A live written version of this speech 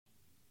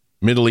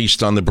Middle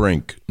East on the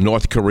brink.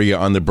 North Korea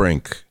on the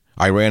brink.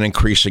 Iran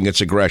increasing its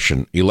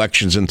aggression,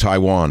 elections in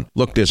Taiwan.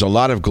 Look, there's a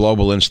lot of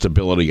global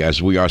instability as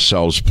we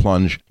ourselves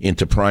plunge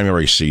into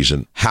primary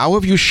season. How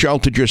have you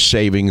sheltered your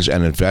savings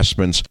and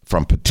investments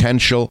from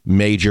potential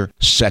major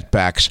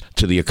setbacks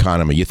to the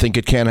economy? You think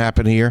it can't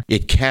happen here?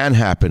 It can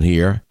happen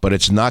here, but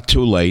it's not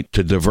too late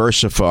to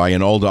diversify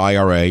an old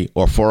IRA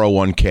or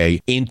 401k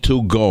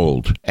into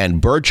gold.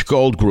 And Birch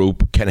Gold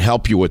Group can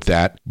help you with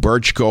that.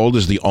 Birch Gold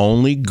is the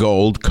only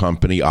gold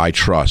company I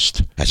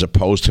trust. As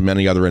opposed to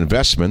many other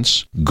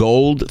investments, gold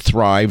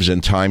thrives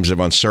in times of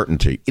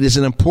uncertainty. It is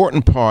an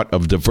important part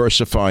of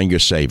diversifying your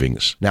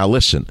savings. Now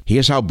listen,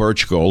 here's how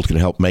Birch Gold can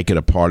help make it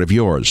a part of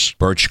yours.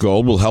 Birch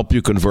Gold will help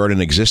you convert an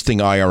existing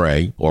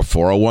IRA or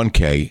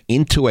 401k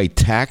into a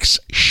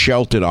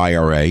tax-sheltered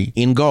IRA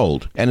in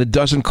gold. And it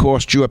doesn't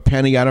cost you a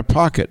penny out of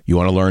pocket. You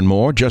want to learn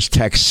more? Just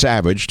text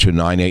SAVAGE to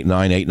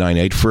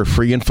 989-898 for a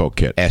free info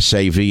kit.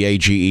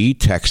 SAVAGE,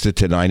 text it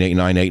to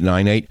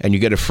 989-898 and you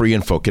get a free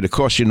info kit. It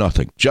costs you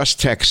nothing. Just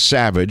text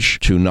SAVAGE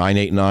to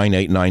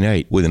 989-898.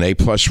 With an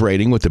A-plus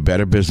rating with the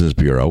Better Business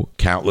Bureau,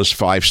 countless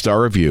 5-star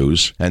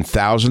reviews, and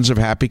thousands of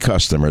happy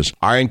customers,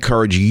 I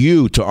encourage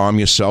you to arm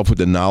yourself with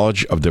the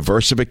knowledge of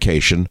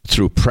diversification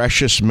through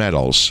precious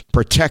metals.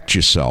 Protect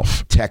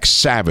yourself. Text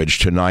SAVAGE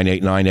to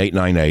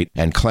 989-898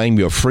 and claim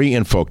your free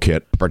info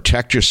kit.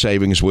 Protect your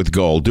savings with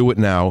gold. Do it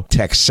now.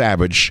 Text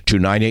SAVAGE to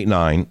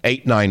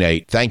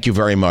 989-898. Thank you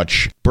very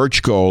much.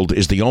 Birch Gold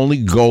is the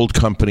only gold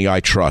company I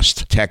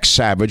trust. Text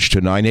SAVAGE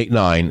to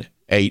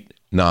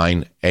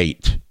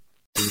 989-898.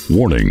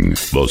 Warning,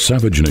 the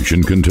Savage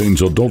Nation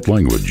contains adult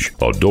language,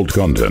 adult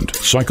content,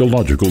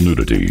 psychological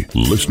nudity.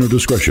 Listener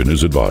discretion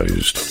is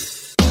advised.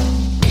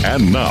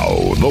 And now,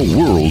 the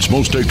world's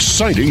most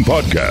exciting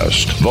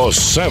podcast, The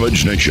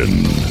Savage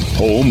Nation,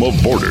 home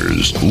of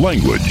borders,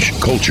 language,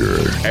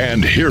 culture.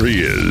 And here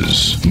he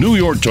is, New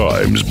York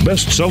Times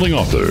best-selling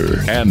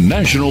author and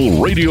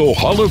National Radio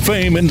Hall of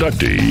Fame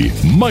inductee,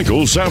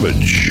 Michael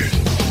Savage.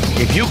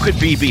 If you could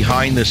be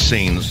behind the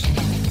scenes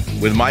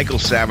with Michael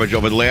Savage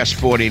over the last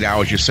 48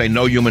 hours, you say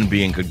no human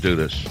being could do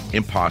this.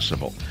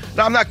 Impossible.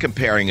 Now, I'm not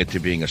comparing it to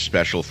being a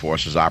special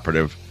forces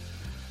operative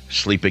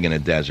sleeping in a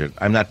desert.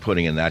 I'm not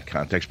putting in that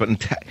context. But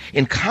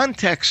in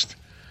context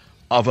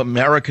of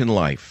American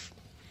life,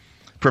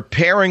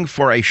 preparing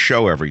for a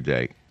show every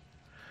day,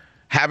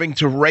 having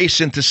to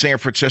race into San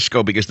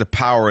Francisco because the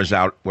power is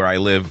out where I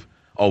live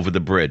over the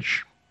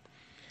bridge,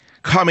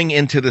 coming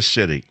into the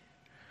city,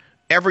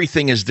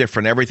 everything is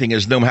different. Everything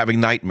is new. I'm having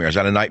nightmares. I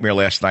had a nightmare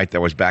last night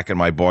that was back in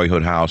my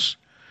boyhood house,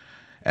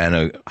 and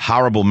a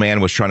horrible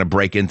man was trying to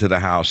break into the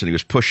house, and he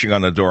was pushing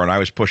on the door, and I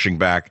was pushing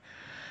back,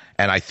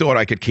 and I thought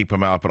I could keep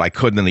him out, but I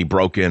couldn't, and he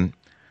broke in.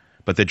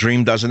 But the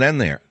dream doesn't end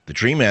there. The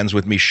dream ends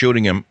with me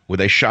shooting him with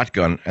a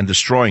shotgun and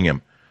destroying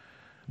him,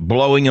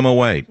 blowing him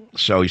away.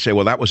 So you say,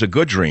 well, that was a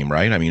good dream,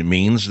 right? I mean, it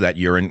means that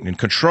you're in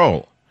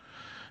control.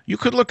 You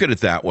could look at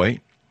it that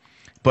way,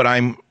 but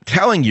I'm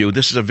telling you,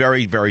 this is a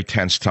very, very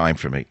tense time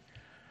for me.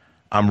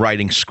 I'm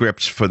writing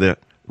scripts for the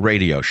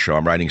radio show.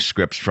 I'm writing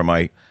scripts for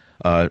my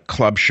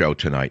club show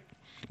tonight.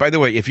 By the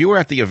way, if you were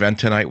at the event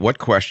tonight, what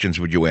questions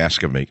would you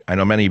ask of me? I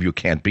know many of you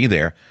can't be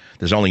there.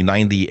 There's only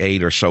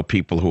 98 or so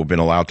people who have been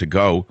allowed to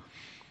go.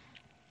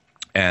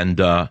 And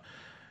the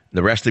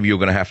rest of you are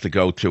going to have to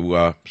go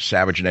to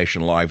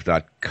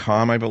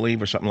savagenationlive.com, I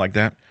believe, or something like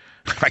that.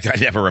 I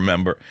never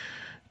remember.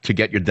 To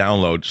get your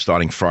download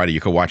starting Friday. You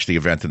can watch the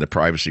event in the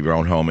privacy of your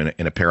own home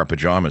in a pair of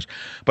pajamas.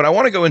 But I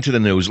want to go into the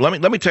news.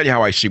 Let me tell you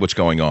how I see what's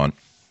going on.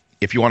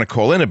 If you want to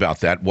call in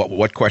about that,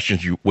 what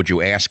questions would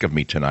you ask of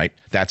me tonight?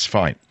 That's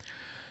fine.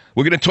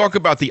 We're going to talk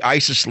about the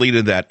ISIS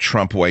leader that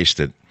Trump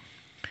wasted.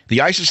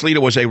 The ISIS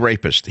leader was a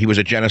rapist. He was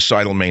a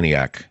genocidal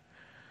maniac.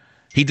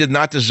 He did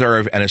not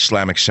deserve an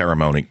Islamic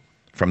ceremony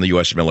from the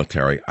U.S.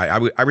 military.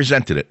 I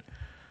resented it.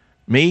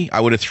 Me,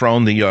 I would have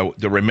thrown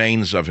the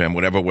remains of him,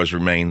 whatever was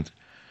remained,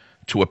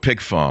 to a pig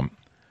farm.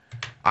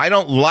 I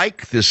don't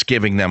like this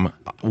giving them.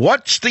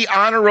 What's the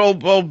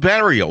honorable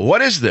burial?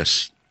 What is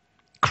this?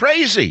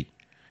 Crazy.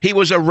 He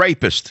was a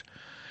rapist.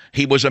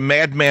 He was a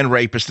madman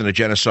rapist and a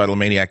genocidal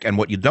maniac. And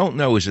what you don't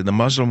know is in the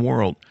Muslim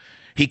world,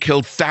 he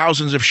killed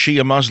thousands of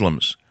Shia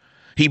Muslims.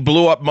 He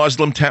blew up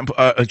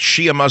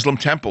Shia Muslim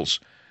temples.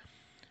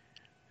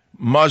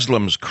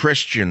 Muslims,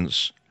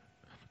 Christians,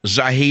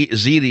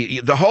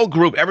 Zaydi, the whole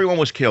group, everyone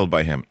was killed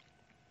by him.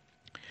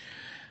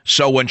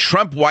 So when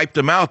Trump wiped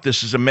them out,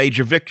 this is a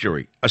major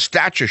victory. A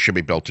statue should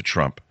be built to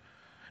Trump.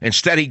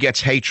 Instead, he gets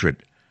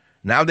hatred.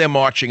 Now they're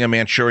marching a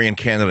Manchurian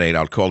candidate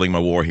out, calling him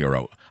a war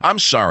hero. I'm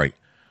sorry.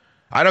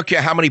 I don't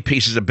care how many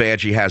pieces of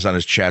badge he has on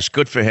his chest.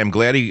 Good for him.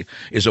 Glad he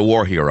is a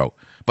war hero.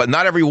 But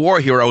not every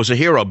war hero is a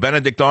hero.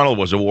 Benedict Arnold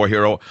was a war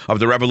hero of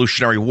the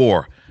Revolutionary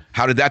War.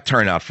 How did that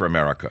turn out for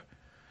America?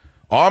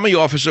 Army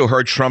officer who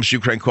heard Trump's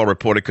Ukraine call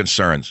reported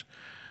concerns.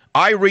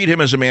 I read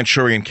him as a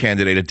Manchurian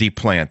candidate, a deep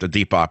plant, a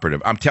deep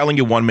operative. I'm telling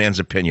you one man's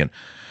opinion.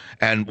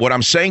 And what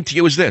I'm saying to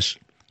you is this.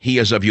 He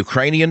is of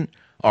Ukrainian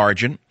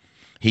origin.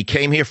 He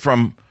came here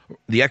from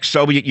the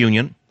ex-Soviet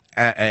Union.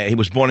 He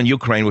was born in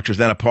Ukraine, which was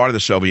then a part of the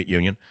Soviet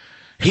Union.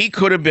 He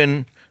could have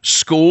been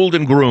schooled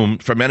and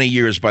groomed for many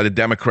years by the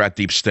Democrat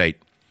deep state.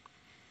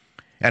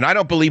 And I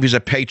don't believe he's a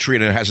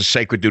patriot and has a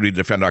sacred duty to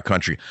defend our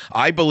country.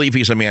 I believe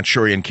he's a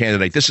Manchurian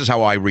candidate. This is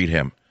how I read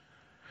him.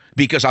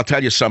 Because I'll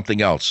tell you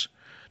something else.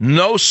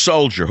 No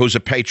soldier who's a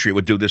patriot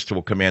would do this to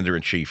a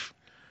commander-in-chief.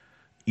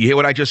 You hear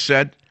what I just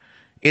said?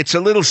 It's a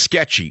little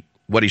sketchy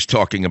what he's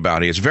talking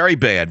about here. It's very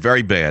bad,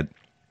 very bad.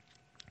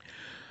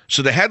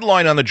 So the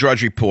headline on the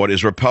Drudge Report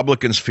is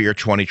Republicans Fear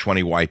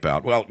 2020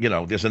 Wipeout. Well, you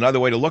know, there's another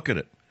way to look at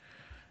it.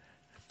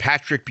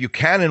 Patrick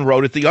Buchanan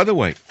wrote it the other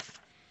way,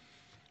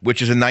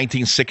 which is a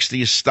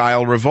 1960s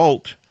style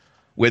revolt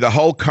where the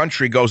whole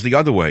country goes the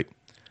other way,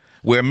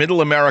 where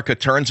middle America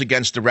turns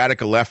against the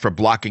radical left for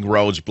blocking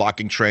roads,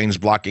 blocking trains,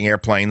 blocking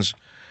airplanes,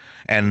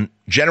 and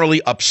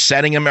generally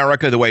upsetting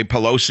America the way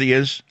Pelosi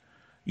is.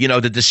 You know,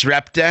 the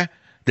disruptor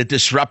with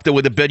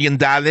 $1 billion,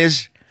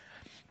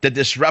 the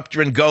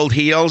disruptor in gold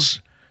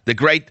heels, the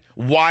great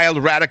wild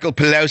radical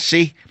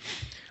Pelosi.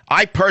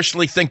 I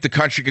personally think the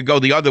country could go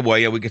the other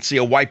way and we could see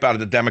a wipeout of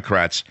the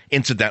Democrats,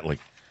 incidentally.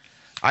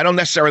 I don't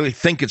necessarily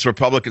think it's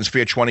Republicans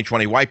fear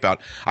 2020 wipeout.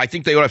 I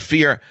think they ought to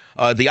fear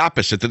the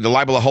opposite, that they're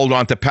liable to hold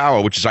on to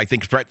power, which is, I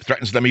think,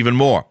 threatens them even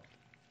more.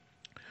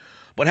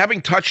 But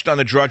having touched on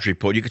the Drudge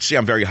Report, you can see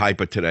I'm very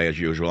hyper today, as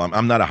usual.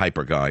 I'm not a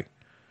hyper guy. I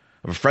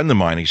have a friend of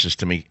mine, he says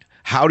to me,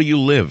 how do you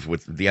live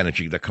with the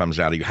energy that comes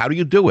out of you? How do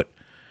you do it?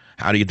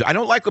 How do you do? I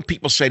don't like when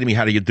people say to me,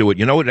 how do you do it?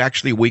 You know what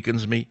actually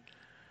weakens me?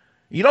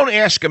 You don't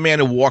ask a man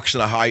who walks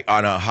on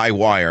a high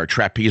wire,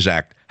 trapeze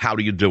act, how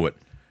do you do it?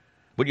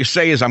 What you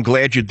say is, I'm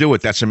glad you do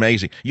it. That's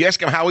amazing. You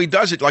ask him how he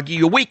does it, like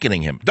you're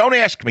weakening him. Don't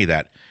ask me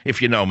that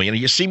if you know me. And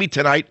you see me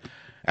tonight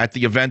at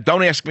the event,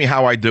 don't ask me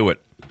how I do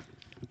it.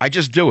 I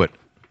just do it.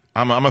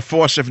 I'm a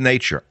force of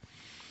nature.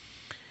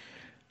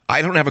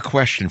 I don't have a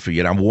question for you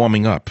yet. I'm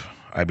warming up.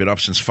 I've been up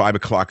since 5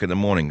 o'clock in the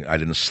morning. I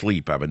didn't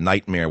sleep. I have a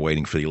nightmare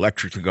waiting for the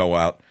electric to go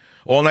out.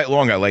 All night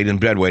long I laid in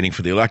bed waiting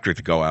for the electric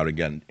to go out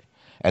again.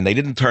 And they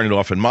didn't turn it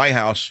off in my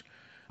house.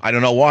 I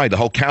don't know why. The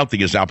whole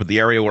county is out, but the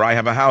area where I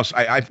have a house,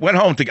 I went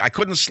home. I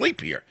couldn't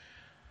sleep here.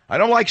 I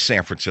don't like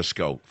San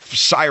Francisco.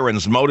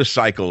 Sirens,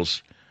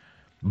 motorcycles,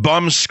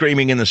 bums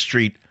screaming in the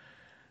street,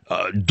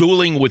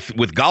 dueling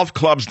with golf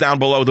clubs down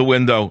below the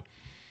window.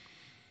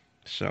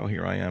 So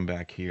here I am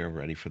back here,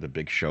 ready for the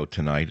big show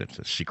tonight. It's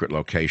a secret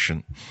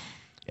location.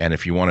 And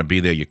if you want to be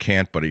there, you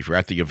can't. But if you're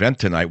at the event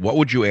tonight, what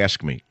would you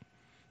ask me?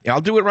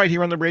 I'll do it right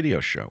here on the radio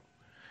show.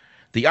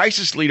 The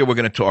ISIS leader we're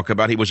going to talk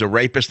about, he was a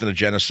rapist and a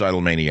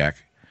genocidal maniac.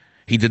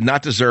 He did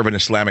not deserve an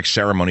Islamic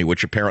ceremony,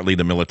 which apparently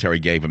the military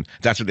gave him.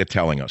 That's what they're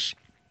telling us.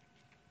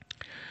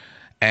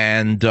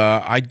 And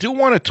I do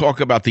want to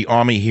talk about the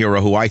Army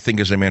hero who I think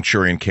is a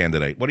Manchurian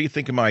candidate. What do you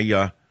think of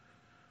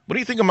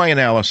my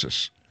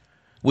analysis?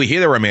 We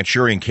hear there are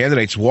Manchurian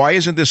candidates. Why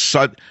isn't this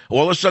all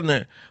of a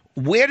sudden?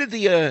 Where did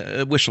the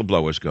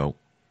whistleblowers go?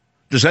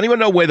 Does anyone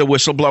know where the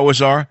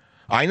whistleblowers are?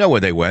 I know where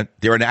they went.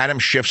 They're in Adam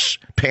Schiff's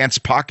pants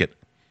pocket.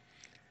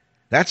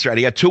 That's right.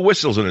 He had 2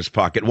 whistles in his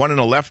pocket, one in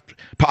the left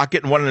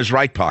pocket and one in his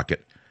right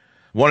pocket.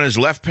 One in his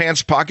left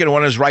pants pocket and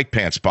one in his right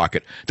pants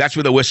pocket. That's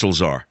where the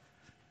whistles are.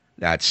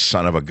 That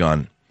son of a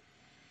gun.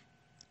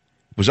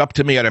 It was up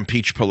to me. I'd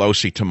impeach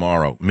Pelosi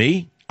tomorrow.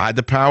 Me? I had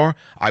the power.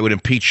 I would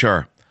impeach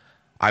her.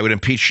 I would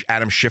impeach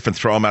Adam Schiff and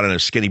throw him out in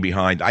his skinny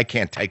behind. I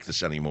can't take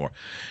this anymore.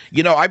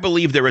 You know, I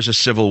believe there is a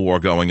civil war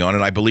going on,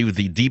 and I believe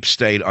the deep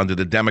state under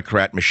the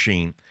Democrat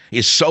machine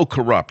is so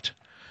corrupt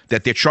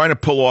that they're trying to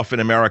pull off in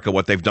America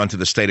what they've done to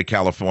the state of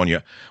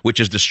California, which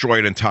is destroy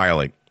it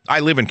entirely.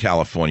 I live in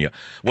California.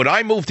 When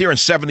I moved here in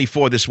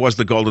 74, this was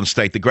the Golden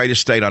State, the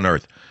greatest state on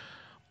earth.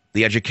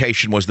 The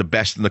education was the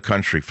best in the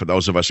country for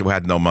those of us who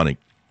had no money.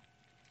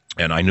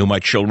 And I knew my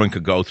children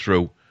could go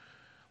through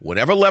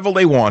whatever level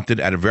they wanted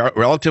at a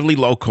relatively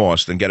low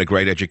cost and get a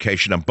great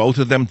education, and both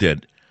of them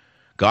did.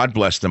 God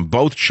bless them.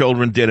 Both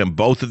children did, and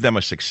both of them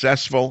are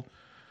successful.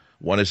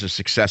 One is a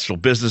successful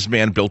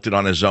businessman, built it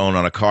on his own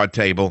on a card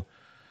table.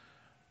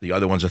 The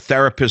other one's a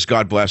therapist,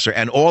 God bless her,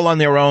 and all on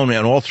their own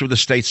and all through the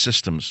state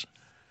systems.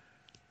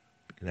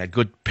 They had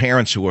good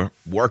parents who were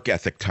work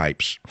ethic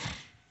types.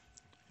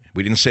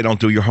 We didn't say don't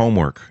do your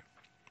homework.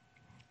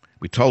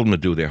 We told them to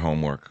do their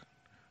homework.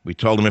 We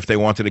told them if they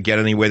wanted to get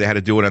anywhere, they had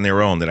to do it on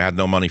their own, that I had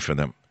no money for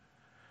them.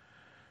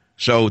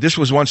 So this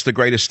was once the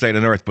greatest state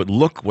on earth, but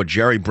look what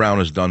Jerry Brown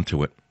has done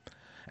to it.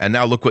 And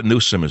now look what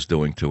Newsom is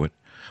doing to it.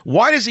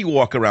 Why does he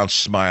walk around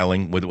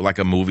smiling with like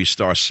a movie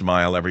star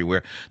smile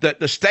everywhere?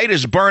 The state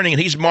is burning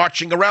and he's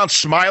marching around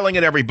smiling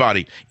at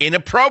everybody.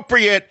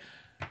 Inappropriate.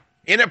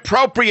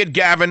 Inappropriate,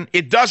 Gavin.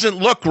 It doesn't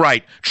look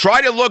right.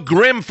 Try to look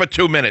grim for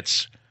 2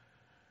 minutes.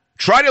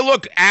 Try to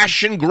look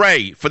ashen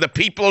gray for the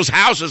people whose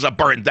houses are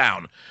burned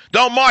down.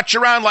 Don't march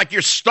around like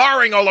you're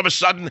starring all of a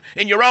sudden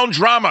in your own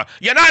drama.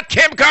 You're not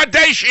Kim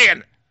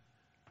Kardashian.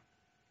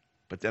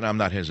 But then I'm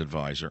not his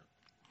advisor.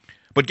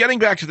 But getting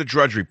back to the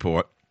Drudge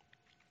Report,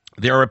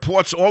 there are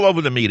reports all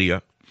over the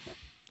media,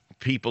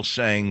 people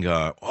saying,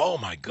 oh,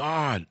 my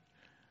God.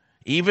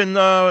 Even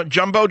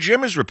Jumbo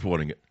Jim is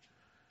reporting it.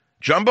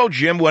 Jumbo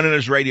Jim went on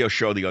his radio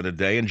show the other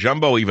day, and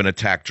Jumbo even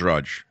attacked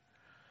Drudge.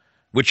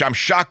 which I'm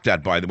shocked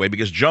at, by the way,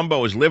 because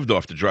Jumbo has lived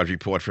off the Drudge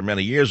Report for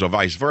many years, or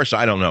vice versa.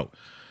 I don't know.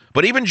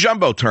 But even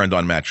Jumbo turned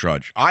on Matt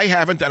Drudge. I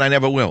haven't, and I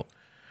never will.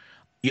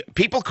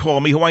 People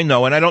call me who I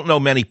know, and I don't know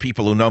many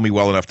people who know me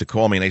well enough to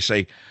call me, and they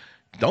say,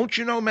 don't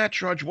you know Matt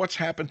Drudge? What's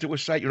happened to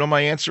his site? You know,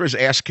 my answer is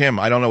ask him.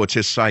 I don't know. It's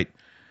his site.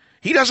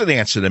 He doesn't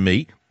answer to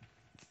me.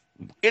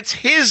 It's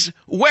his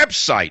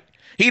website.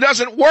 He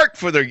doesn't work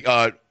for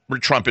the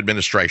Trump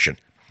administration.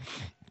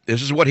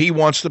 This is what he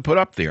wants to put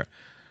up there.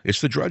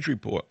 It's the Drudge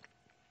Report.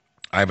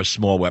 I have a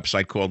small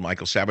website called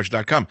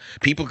michaelsavage.com.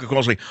 People could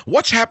call me,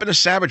 what's happened to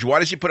Savage? Why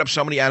does he put up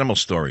so many animal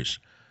stories?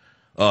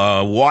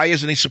 Why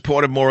isn't he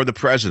supportive more of the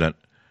president?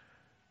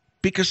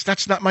 Because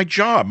that's not my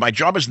job. My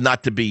job is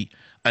not to be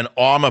an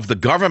arm of the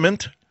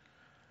government.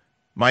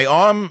 My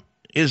arm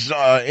is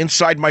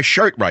inside my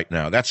shirt right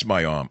now. That's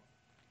my arm.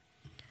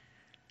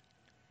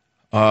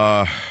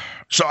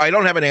 So I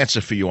don't have an answer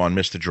for you on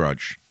Mr.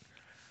 Drudge.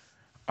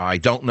 I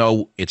don't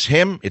know. It's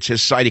him. It's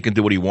his site. He can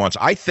do what he wants.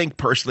 I think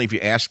personally, if you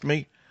ask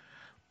me,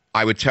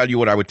 I would tell you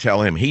what I would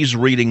tell him. He's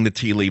reading the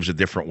tea leaves a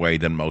different way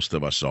than most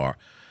of us are.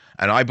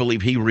 And I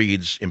believe he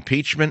reads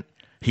impeachment,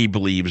 he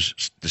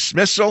believes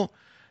dismissal,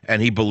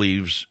 and he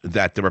believes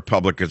that the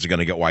Republicans are going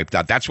to get wiped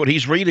out. That's what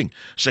he's reading.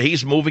 So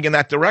he's moving in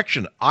that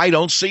direction. I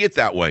don't see it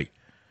that way.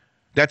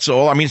 That's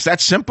all. I mean, it's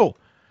that simple.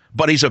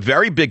 But he's a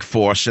very big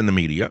force in the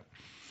media,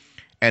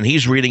 and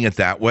he's reading it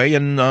that way,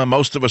 and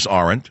most of us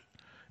aren't.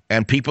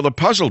 And people are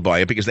puzzled by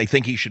it because they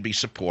think he should be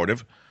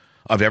supportive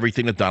of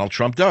everything that Donald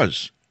Trump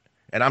does.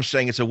 And I'm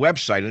saying it's a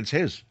website, and it's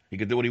his. He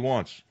can do what he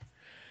wants.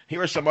 Here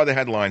are some other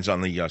headlines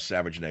on the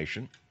Savage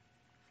Nation.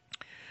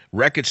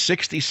 Record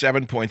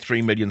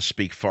 67.3 million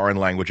speak foreign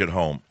language at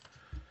home.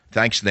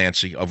 Thanks,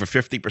 Nancy. Over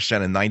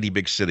 50% in 90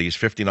 big cities,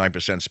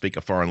 59% speak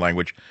a foreign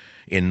language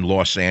in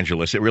Los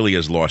Angeles. It really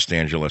is Los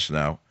Angeles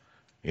now.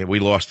 We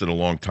lost it a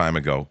long time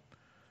ago.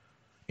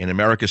 In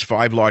America's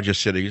 5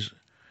 largest cities,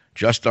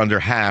 just under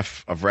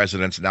half of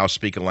residents now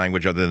speak a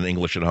language other than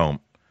English at home.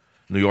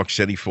 New York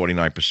City,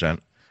 49%.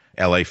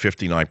 LA,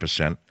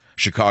 59%.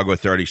 Chicago,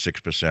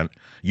 36%.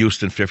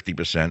 Houston,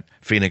 50%.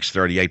 Phoenix,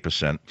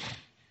 38%.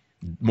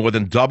 More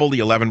than double the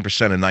 11% in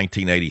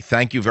 1980.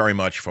 Thank you very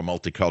much for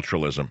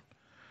multiculturalism.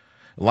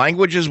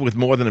 Languages with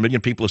more than 1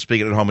 million people who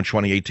speak it at home in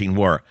 2018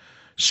 were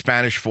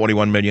Spanish,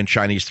 41 million,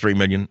 Chinese, 3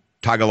 million,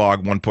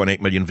 Tagalog, 1.8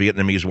 million,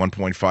 Vietnamese,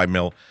 1.5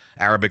 mil,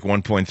 Arabic,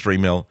 1.3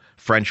 mil,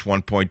 French,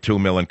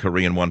 1.2 mil, and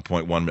Korean,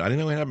 1.1 mil. I didn't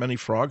know we had many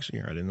frogs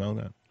here. I didn't know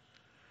that.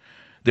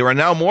 There are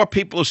now more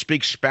people who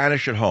speak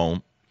Spanish at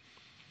home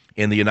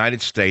in the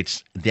United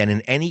States than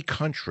in any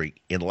country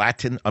in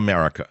Latin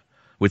America,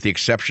 with the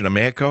exception of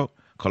Mexico,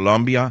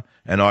 Colombia,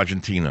 and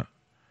Argentina.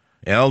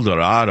 El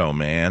Dorado,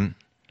 man.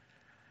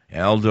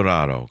 El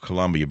Dorado,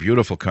 Colombia,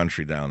 beautiful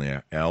country down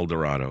there. El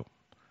Dorado.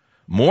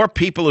 More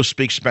people who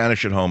speak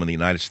Spanish at home in the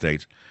United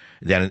States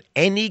than in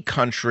any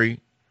country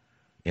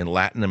in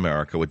Latin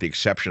America, with the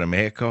exception of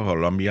Mexico,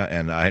 Colombia,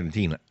 and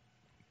Argentina.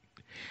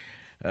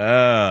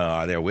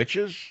 Are there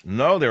witches?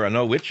 No, there are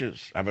no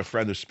witches. I have a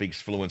friend who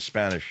speaks fluent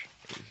Spanish.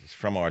 He's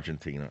from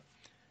Argentina.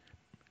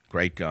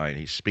 Great guy.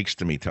 He speaks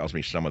to me, tells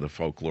me some of the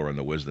folklore and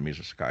the wisdom. He's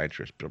a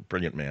psychiatrist,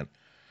 brilliant man.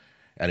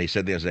 And he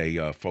said there's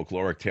a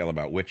folkloric tale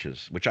about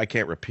witches, which I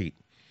can't repeat.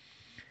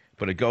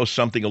 But it goes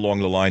something along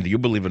the line, do you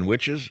believe in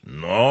witches?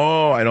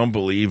 No, I don't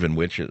believe in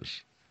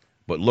witches.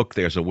 But look,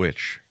 there's a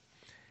witch.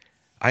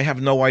 I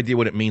have no idea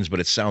what it means, but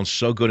it sounds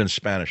so good in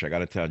Spanish, I got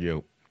to tell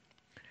you.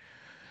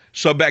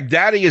 So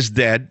Baghdadi is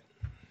dead.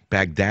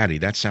 Baghdadi,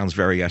 that sounds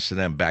very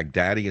S&M.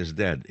 Baghdadi is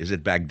dead. Is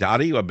it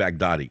Baghdadi or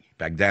Baghdadi?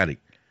 Baghdadi.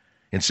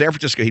 In San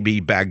Francisco, he'd be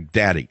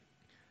Baghdadi.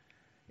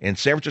 In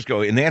San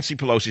Francisco, in Nancy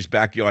Pelosi's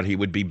backyard, he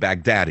would be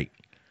Baghdadi.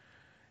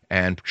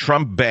 And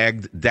Trump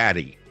bagged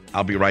daddy.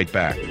 I'll be right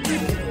back.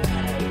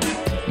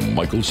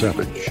 Michael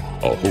Savage,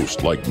 a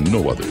host like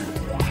no other.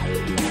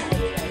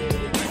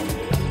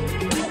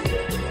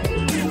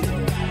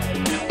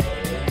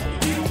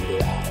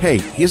 Hey,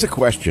 here's a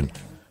question.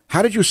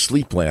 How did you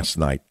sleep last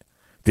night?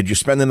 Did you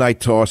spend the night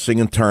tossing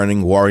and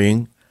turning,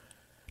 worrying?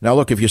 Now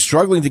look, if you're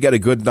struggling to get a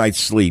good night's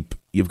sleep,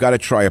 you've got to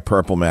try a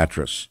Purple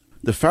mattress.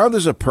 The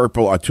founders of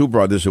Purple are two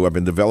brothers who have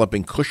been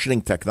developing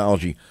cushioning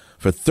technology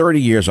for 30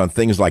 years on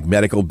things like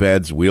medical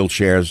beds,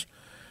 wheelchairs.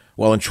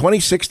 Well, in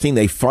 2016,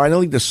 they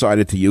finally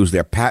decided to use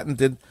their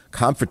patented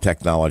comfort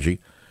technology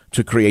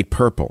to create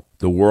Purple,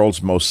 the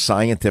world's most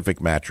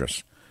scientific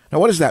mattress. Now,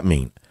 what does that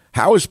mean?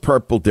 How is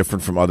Purple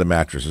different from other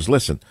mattresses?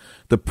 Listen,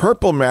 the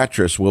Purple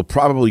mattress will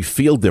probably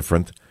feel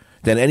different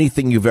than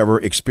anything you've ever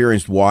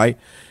experienced. Why?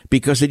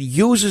 Because it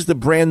uses the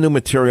brand new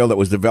material that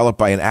was developed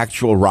by an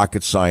actual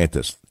rocket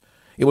scientist.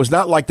 It was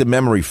not like the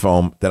memory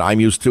foam that I'm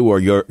used to or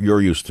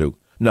you're used to.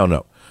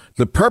 No.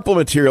 The Purple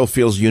material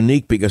feels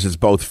unique because it's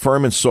both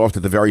firm and soft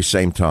at the very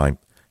same time.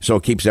 So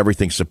it keeps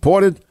everything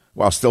supported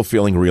while still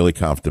feeling really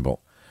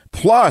comfortable.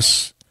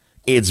 Plus,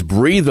 it's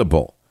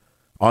breathable.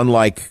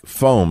 Unlike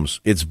foams,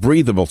 it's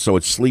breathable, so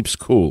it sleeps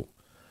cool.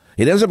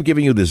 It ends up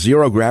giving you the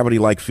zero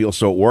gravity-like feel,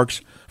 so it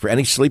works for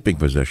any sleeping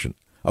position.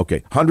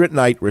 Okay,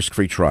 100-night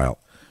risk-free trial.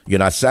 You're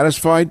not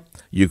satisfied?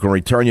 You can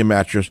return your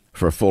mattress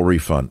for a full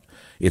refund.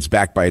 It's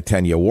backed by a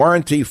 10-year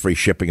warranty, free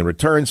shipping and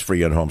returns,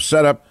 free in-home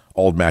setup,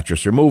 old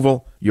mattress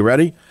removal. You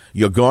ready?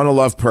 You're going to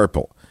love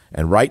Purple.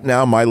 And right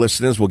now, my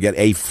listeners will get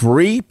a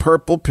free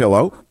Purple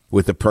pillow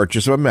with the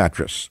purchase of a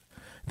mattress.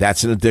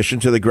 That's in addition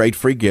to the great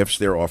free gifts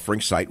they're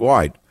offering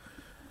site-wide.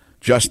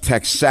 Just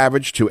text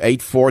SAVAGE to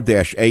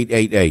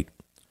 84-888.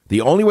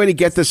 The only way to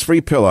get this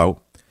free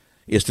pillow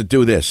is to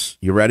do this.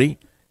 You ready?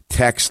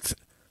 Text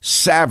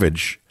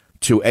SAVAGE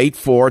to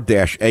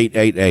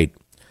 84-888.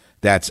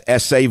 That's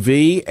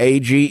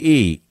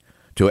SAVAGE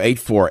to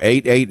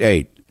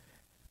 84888.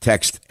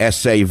 Text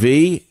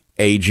SAVAGE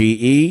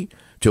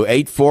to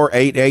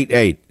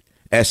 84888.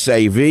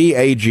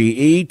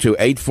 SAVAGE to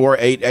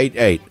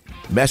 84888.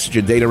 Message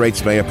and data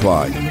rates may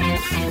apply.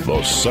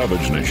 The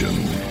Savage Nation.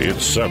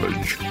 It's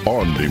Savage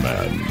on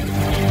demand.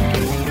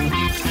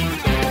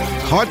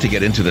 Hard to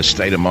get into the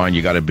state of mind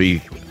you got to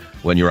be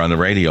when you're on the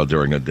radio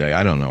during the day.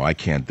 I don't know. I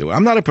can't do it.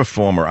 I'm not a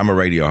performer. I'm a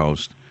radio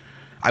host.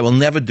 I will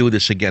never do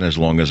this again as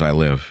long as I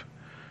live.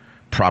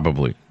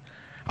 Probably.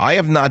 I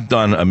have not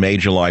done a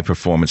major live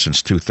performance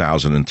since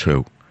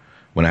 2002,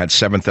 when I had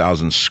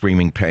 7,000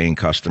 screaming, paying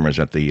customers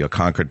at the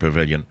Concord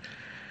Pavilion.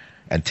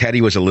 And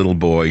Teddy was a little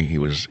boy. He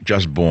was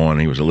just born.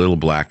 He was a little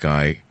black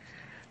guy.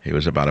 He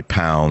was about a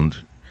pound.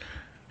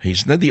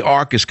 The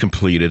arc is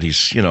completed.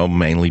 He's,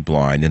 mainly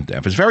blind and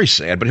deaf. It's very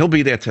sad, but he'll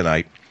be there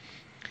tonight.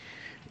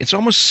 It's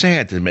almost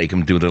sad to make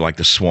him do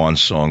the swan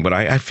song, but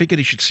I figured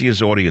he should see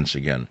his audience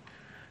again.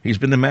 He's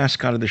been the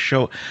mascot of the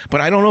show. But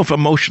I don't know if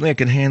emotionally I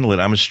can handle it.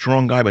 I'm a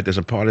strong guy, but there's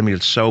a part of me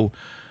that's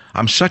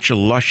I'm such a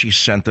lushy,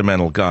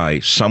 sentimental guy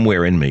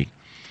somewhere in me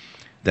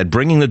that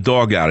bringing the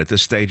dog out at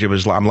this stage of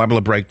his life, I'm liable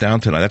to break down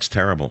tonight. That's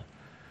terrible.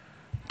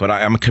 But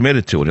I'm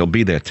committed to it. He'll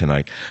be there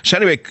tonight. So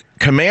anyway,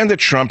 Commander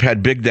Trump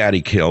had Big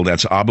Daddy killed.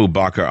 That's Abu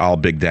Bakr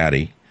al-Big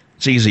Daddy.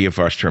 It's easier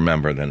for us to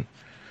remember than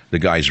the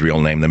guy's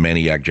real name, the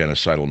Maniac,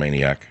 Genocidal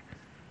Maniac.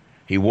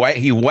 He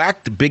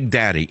whacked Big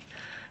Daddy.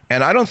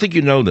 And I don't think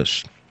you know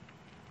this.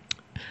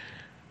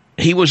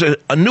 He was a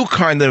new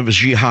kind of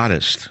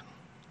jihadist.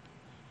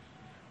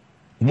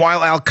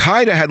 While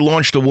al-Qaeda had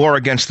launched a war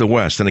against the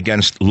West and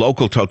against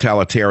local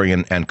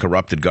totalitarian and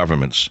corrupted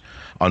governments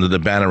under the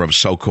banner of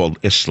so-called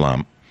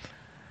Islam,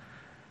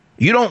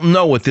 you don't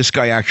know what this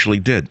guy actually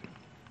did.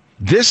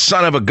 This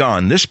son of a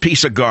gun, this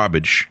piece of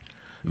garbage,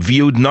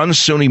 viewed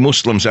non-Sunni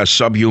Muslims as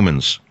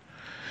subhumans.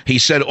 He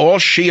said all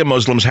Shia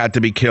Muslims had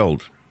to be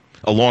killed,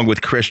 along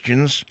with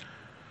Christians,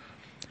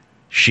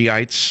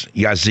 Shiites,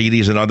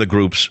 Yazidis, and other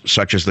groups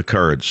such as the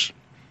Kurds.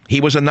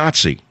 He was a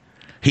Nazi.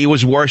 He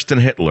was worse than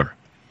Hitler.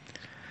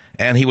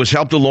 And he was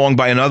helped along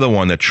by another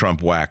one that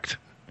Trump whacked,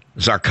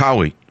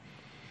 Zarqawi.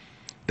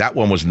 That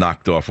one was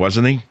knocked off,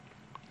 wasn't he?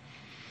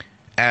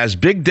 As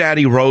Big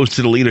Daddy rose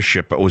to the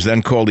leadership, it was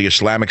then called the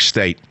Islamic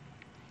State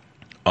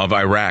of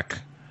Iraq,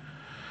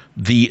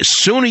 the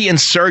Sunni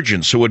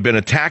insurgents who had been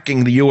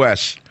attacking the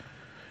U.S.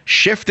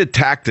 shifted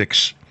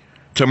tactics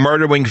to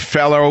murdering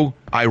fellow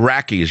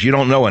Iraqis. You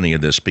don't know any of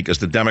this because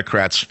the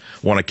Democrats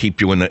want to keep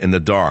you in the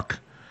dark.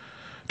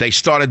 They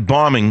started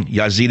bombing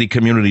Yazidi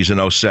communities in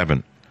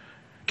 2007,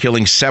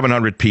 killing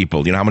 700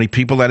 people. You know how many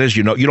people that is?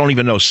 You don't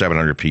even know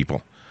 700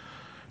 people.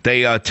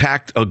 They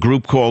attacked a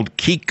group called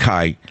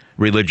Kikai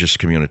religious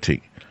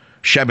community.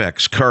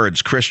 Shebeks,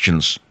 Kurds,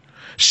 Christians.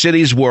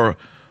 Cities were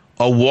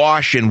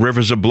awash in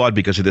rivers of blood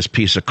because of this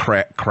piece of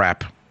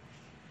crap.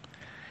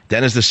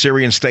 Then as the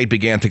Syrian state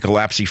began to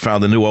collapse, he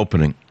found a new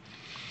opening.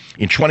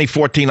 In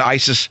 2014,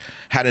 ISIS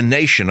had a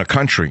nation, a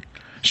country,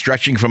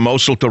 stretching from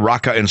Mosul to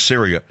Raqqa in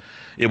Syria.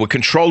 It would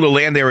control a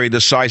land area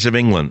the size of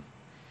England.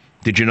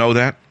 Did you know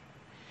that?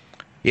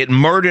 It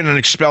murdered and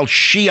expelled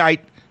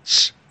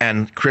Shiites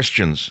and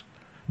Christians.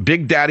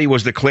 Big Daddy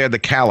was declared the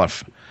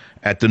caliph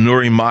at the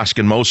Nuri Mosque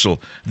in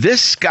Mosul.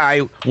 This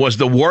guy was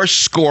the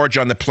worst scourge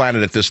on the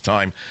planet at this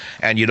time,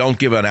 and you don't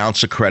give an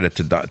ounce of credit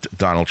to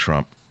Donald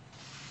Trump.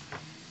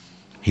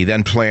 He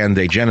then planned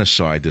a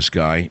genocide, this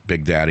guy,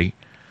 Big Daddy.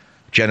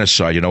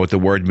 Genocide, you know what the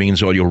word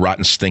means, all you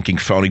rotten, stinking,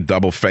 phony,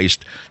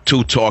 double-faced,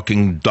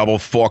 two-talking,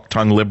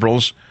 double-fork-tongued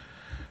liberals?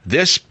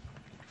 This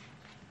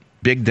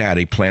Big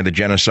Daddy planned the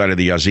genocide of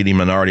the Yazidi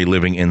minority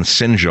living in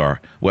Sinjar,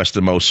 west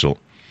of Mosul.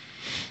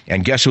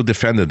 And guess who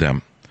defended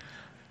them?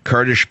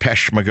 Kurdish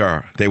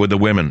Peshmerga. They were the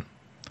women.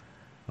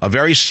 A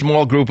very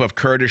small group of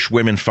Kurdish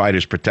women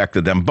fighters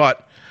protected them.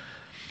 But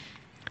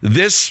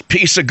this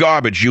piece of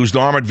garbage used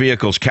armored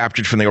vehicles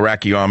captured from the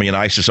Iraqi army, and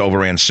ISIS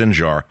overran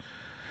Sinjar.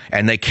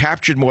 And they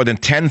captured more than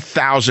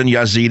 10,000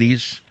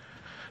 Yazidis.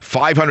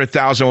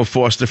 500,000 were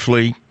forced to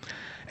flee.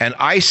 And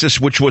ISIS,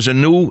 which was a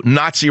new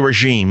Nazi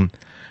regime,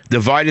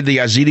 divided the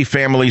Yazidi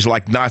families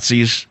like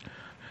Nazis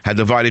had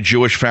divided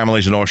Jewish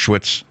families in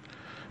Auschwitz.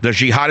 The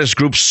jihadist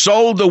group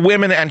sold the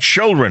women and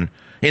children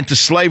into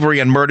slavery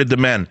and murdered the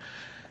men.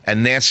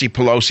 And Nancy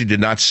Pelosi did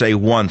not say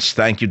once,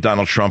 thank you,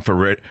 Donald Trump,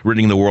 for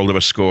ridding the world of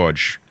a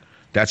scourge.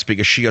 That's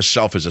because she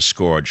herself is a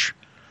scourge.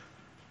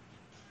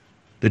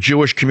 The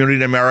Jewish community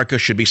in America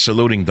should be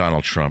saluting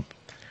Donald Trump.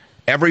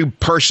 Every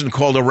person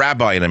called a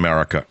rabbi in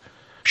America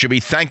should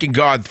be thanking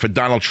God for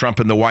Donald Trump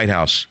in the White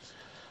House.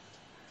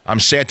 I'm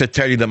sad to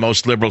tell you that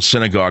most liberal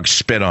synagogues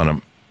spit on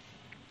him.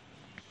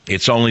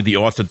 It's only the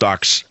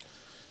Orthodox,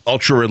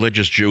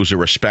 ultra-religious Jews who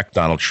respect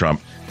Donald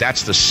Trump.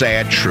 That's the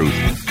sad truth.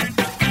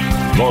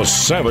 The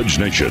Savage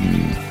Nation.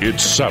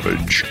 It's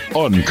savage,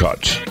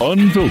 uncut,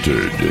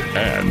 unfiltered,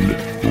 and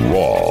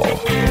raw.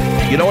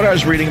 You know what I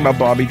was reading about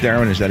Bobby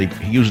Darin is that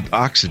he used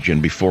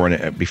oxygen before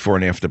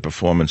and after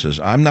performances.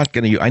 I'm not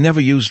going to. I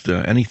never used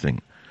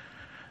anything.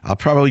 I'll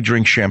probably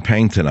drink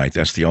champagne tonight.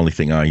 That's the only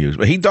thing I use.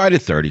 But he died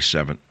at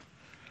 37.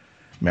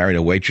 Married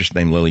a waitress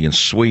named Lillian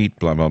Sweet.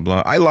 Blah blah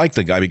blah. I like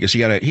the guy because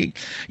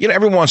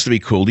everyone wants to be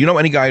cool. Do you know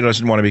any guy who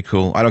doesn't want to be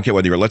cool? I don't care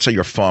whether let's say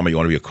you're a farmer. You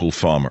want to be a cool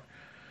farmer.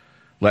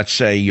 Let's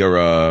say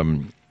you're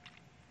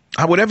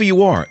whatever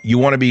you are. You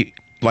want to be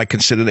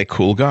considered a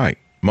cool guy.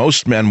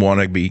 Most men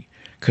want to be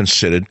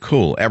considered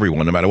cool.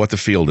 Everyone, no matter what the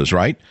field is,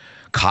 right?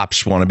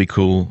 Cops want to be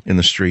cool in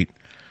the street.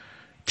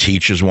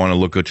 Teachers want to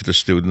look good to the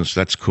students.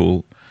 That's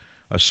cool.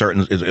 A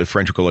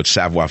French will call it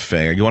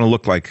savoir-faire. You want to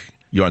look like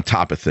you're on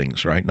top of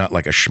things, right? Not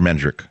like a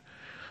schmendrick,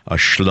 a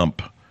schlump.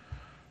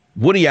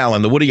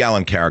 The Woody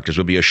Allen characters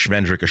would be a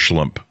schmendrick, a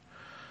schlump.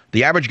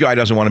 The average guy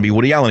doesn't want to be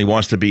Woody Allen. He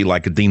wants to be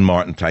like a Dean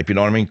Martin type. You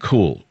know what I mean?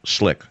 Cool,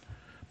 slick.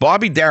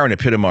 Bobby Darin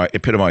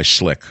epitomized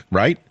slick,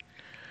 right?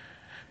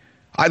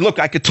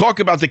 I could talk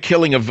about the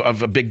killing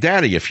of Big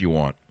Daddy if you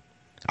want.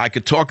 I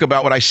could talk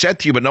about what I said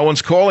to you, but no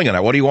one's calling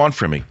it. What do you want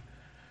from me?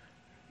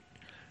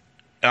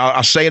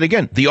 I'll say it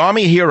again. The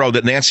Army hero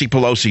that Nancy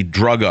Pelosi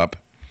drug up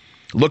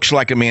looks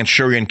like a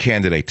Manchurian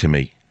candidate to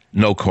me.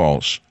 No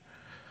calls.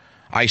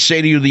 I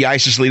say to you, the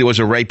ISIS leader was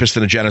a rapist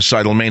and a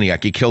genocidal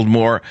maniac. He killed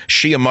more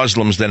Shia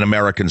Muslims than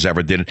Americans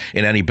ever did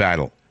in any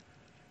battle.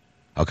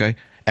 Okay?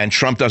 And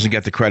Trump doesn't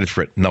get the credit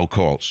for it. No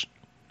calls.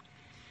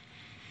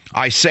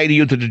 I say to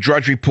you that the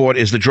Drudge Report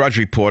is the Drudge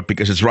Report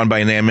because it's run by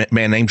a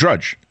man named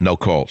Drudge. No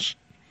calls.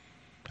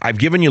 I've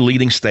given you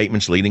leading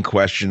statements, leading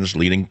questions,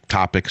 leading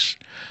topics.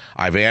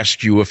 I've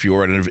asked you if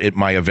you're at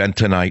my event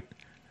tonight,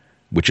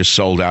 which is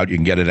sold out. You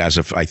can get it as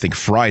of, I think,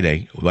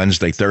 Friday,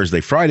 Wednesday, Thursday,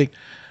 Friday,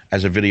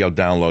 as a video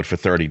download for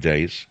 30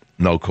 days.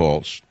 No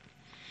calls.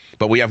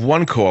 But we have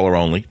one caller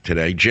only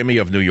today, Jimmy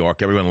of New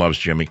York. Everyone loves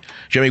Jimmy.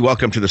 Jimmy,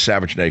 welcome to the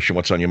Savage Nation.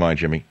 What's on your mind,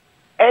 Jimmy?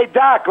 Hey,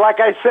 Doc, like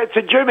I said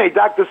to Jimmy,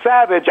 Dr.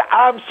 Savage,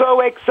 I'm so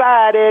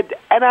excited,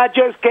 and I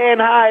just can't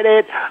hide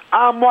it.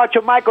 I'm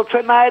watching Michael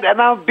tonight, and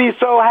I'll be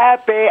so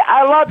happy.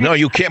 I love you. No,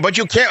 you can't. But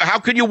you can't. How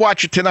could you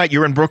watch it tonight?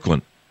 You're in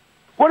Brooklyn.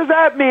 What does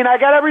that mean? I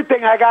got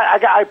everything.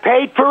 I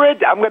paid for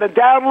it. I'm going to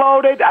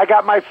download it. I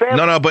got my family.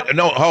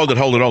 No, hold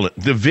it.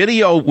 The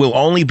video will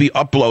only be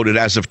uploaded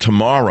as of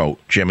tomorrow,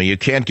 Jimmy. You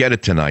can't get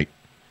it tonight.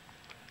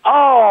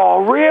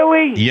 Oh,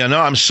 really? Yeah, no,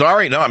 I'm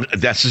sorry. No,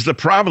 this is the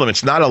problem.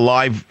 It's not a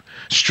live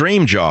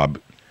stream job.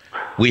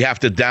 We have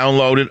to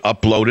download it,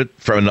 upload it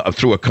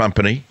through a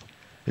company.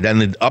 Then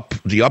the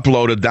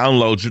uploader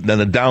downloads it. Then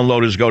the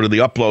downloaders go to the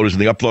uploaders, and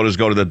the uploaders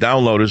go to the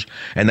downloaders,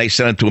 and they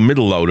send it to a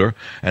middle loader,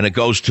 and it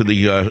goes to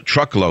the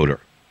truck loader.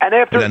 And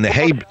then the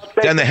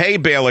hay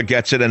baler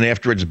gets it, and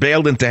after it's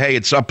baled into hay,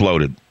 it's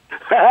uploaded.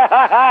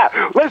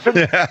 Listen,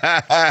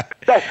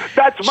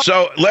 that's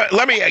so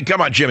let me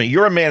come on, Jimmy.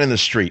 You're a man in the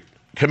street.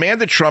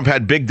 Commander Trump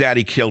had Big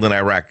Daddy killed in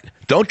Iraq.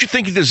 Don't you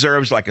think he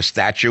deserves like a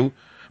statue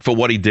for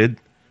what he did?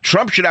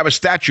 Trump should have a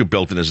statue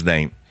built in his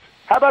name.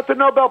 How about the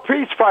Nobel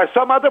Peace Prize?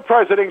 Some other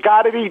president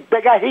got it. He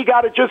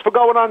got it just for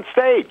going on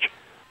stage.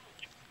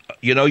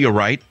 You know, you're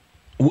right.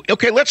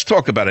 Okay, let's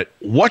talk about it.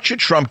 What should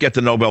Trump get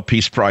the Nobel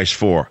Peace Prize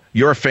for?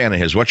 You're a fan of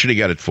his. What should he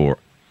get it for?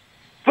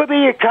 For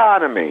the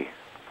economy.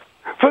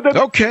 For the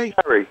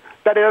military,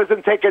 that he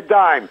doesn't take a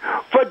dime.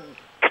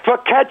 For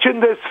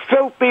catching this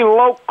filthy,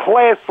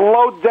 low-class,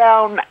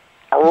 low-down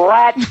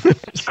rat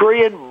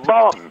Korean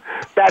bum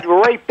that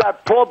raped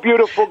that poor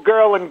beautiful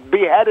girl and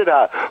beheaded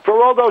her.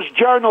 For all those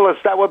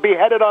journalists that were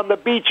beheaded on the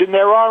beach in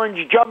their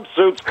orange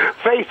jumpsuits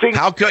facing...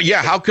 How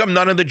come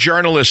none of the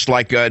journalists,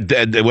 like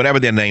whatever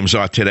their names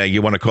are today,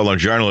 you want to call them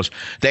journalists,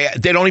 they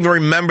don't even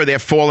remember their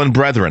fallen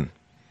brethren?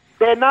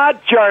 They're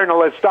not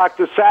journalists,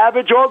 Dr.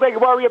 Savage. All they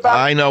worry about...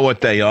 I know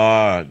what they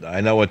are.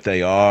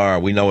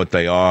 We know what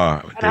they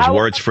are. There's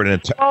words for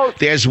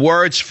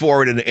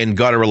it in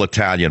guttural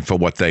Italian for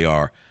what they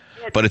are.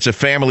 But it's a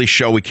family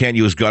show. We can't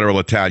use guttural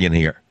Italian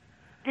here.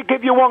 I'll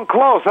give you one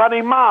close.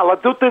 Animale,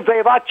 tutte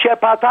le facce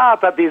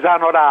patata di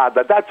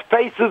Zanorada. That's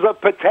faces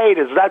of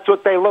potatoes. That's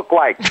what they look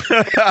like.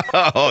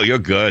 Oh, you're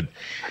good.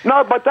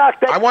 No, but Doc...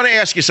 I want to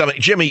ask you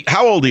something. Jimmy,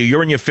 how old are you?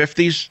 You're in your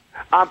 50s?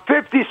 I'm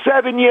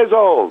 57 years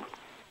old.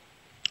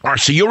 All right,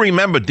 so you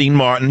remember Dean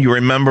Martin. You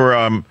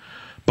remember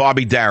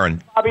Bobby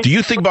Darin. Do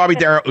you think Bobby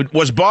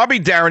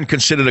Darin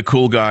considered a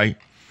cool guy?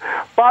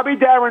 Bobby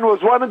Darin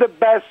was one of the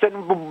best,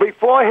 and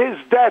before his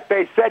death,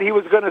 they said he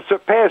was going to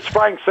surpass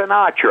Frank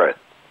Sinatra.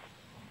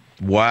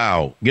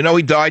 Wow. You know,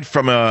 he died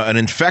from an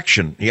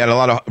infection. He had a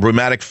lot of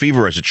rheumatic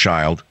fever as a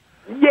child.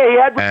 Yeah, he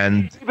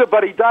had fever,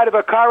 but he died of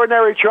a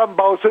coronary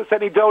thrombosis,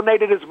 and he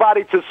donated his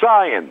body to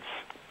science.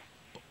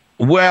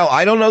 Well,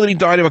 I don't know that he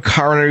died of a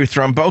coronary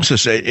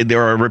thrombosis.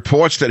 There are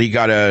reports that he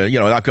got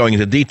not going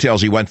into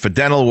details, he went for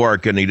dental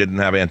work and he didn't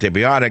have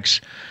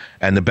antibiotics.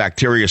 and the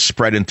bacteria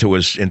spread into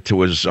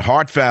his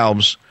heart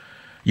valves.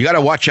 You got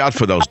to watch out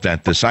for those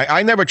dentists.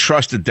 I never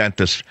trusted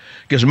dentists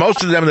because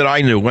most of them that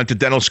I knew went to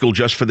dental school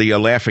just for the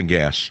laughing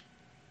gas.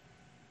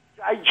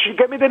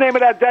 Give me the name of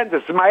that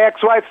dentist. My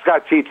ex-wife's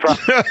got teeth from.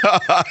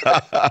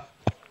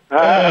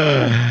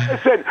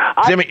 Listen,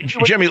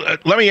 Jimmy,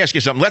 let me ask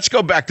you something. Let's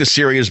go back to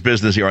serious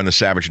business here on the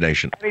Savage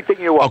Nation. Anything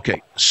you want.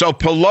 Okay, so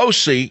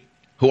Pelosi,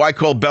 who I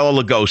call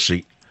Bela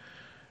Lugosi,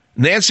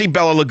 Nancy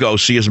Bela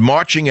Lugosi is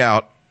marching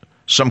out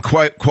some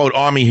quote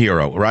army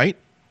hero, right?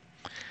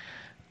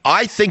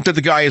 I think that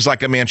the guy is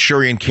like a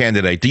Manchurian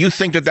Candidate. Do you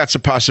think that that's a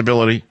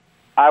possibility?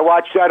 I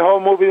watched that whole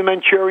movie, The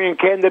Manchurian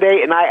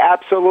Candidate, and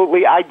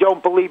I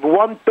don't believe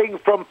one thing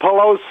from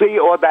Pelosi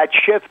or that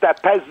Schiff,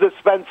 that Pez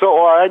dispenser,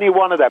 or any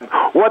one of them.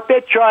 What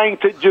they're trying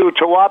to do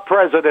to our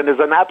president is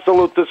an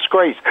absolute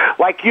disgrace.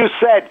 Like you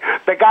said,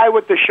 the guy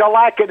with the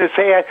shellac in his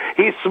hair,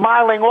 he's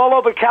smiling all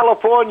over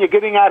California,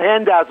 giving out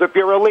handouts. If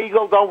you're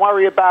illegal, don't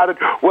worry about it.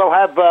 We'll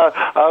have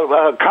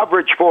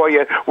coverage for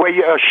you,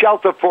 a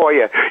shelter for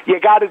you. You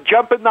got to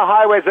jump in the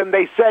highways, and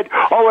they said,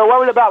 oh, we're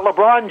worried about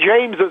LeBron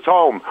James's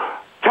home.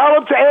 Tell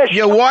him to ask.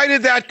 Yeah, why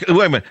did that?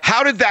 Wait a minute.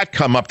 How did that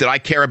come up that I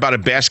care about a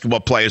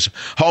basketball player's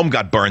home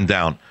got burned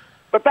down?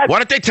 But why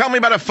don't they tell me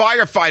about a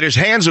firefighter's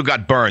hands who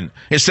got burned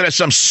instead of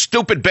some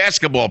stupid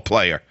basketball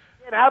player?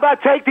 And how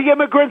about take the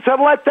immigrants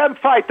and let them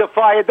fight the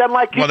fire? Then,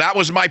 well, that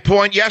was my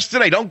point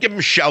yesterday. Don't give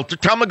them shelter.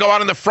 Tell them to go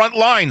out on the front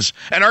lines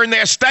and earn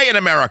their stay in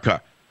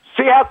America.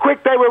 See how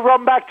quick they would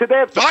run back to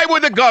their. If I were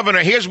the governor,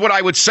 here's what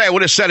I would say. I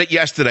would have said it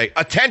yesterday.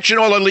 Attention,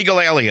 all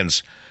illegal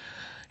aliens.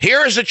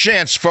 Here is a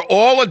chance for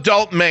all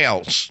adult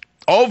males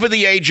over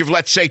the age of,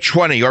 let's say,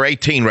 20 or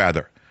 18,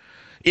 rather.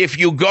 If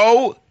you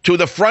go to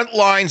the front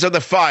lines of the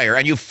fire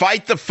and you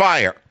fight the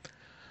fire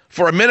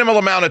for a minimal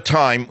amount of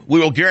time, we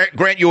will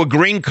grant you a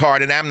green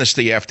card and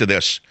amnesty after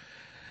this.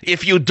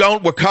 If you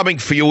don't, we're coming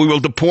for you. We will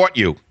deport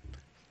you.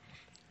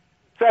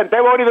 They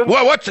won't even.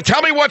 Well,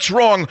 tell me what's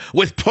wrong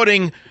with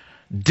putting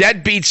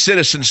deadbeat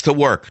citizens to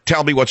work.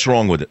 Tell me what's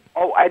wrong with it.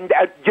 Oh, and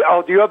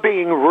you're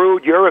being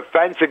rude. You're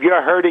offensive.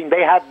 You're hurting.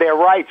 They have their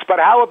rights. But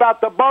how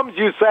about the bums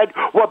you said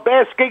were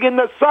basking in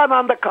the sun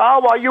on the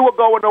car while you were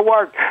going to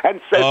work?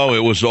 And said, oh,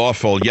 it was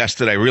awful.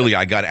 Yesterday, really,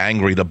 I got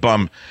angry. The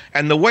bum.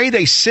 And the way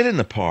they sit in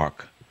the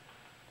park.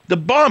 The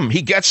bum.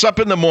 He gets up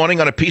in the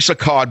morning on a piece of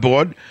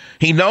cardboard.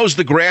 He knows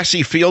the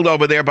grassy field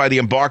over there by the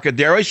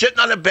Embarcadero. He's sitting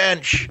on a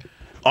bench.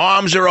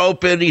 Arms are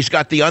open. He's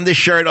got the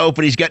undershirt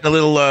open. He's getting a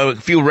little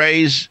few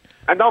rays.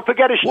 And don't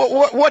forget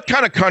what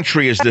kind of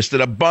country is this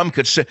that a bum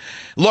could sit?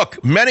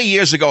 Look, many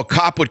years ago, a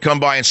cop would come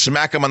by and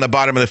smack him on the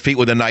bottom of the feet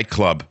with a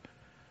nightclub.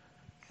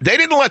 They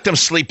didn't let them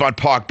sleep on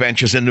park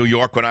benches in New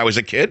York when I was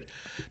a kid.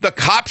 The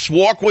cops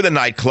walk with a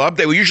nightclub.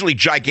 They were usually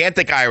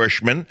gigantic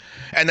Irishmen,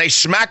 and they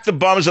smacked the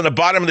bums on the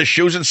bottom of the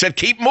shoes and said,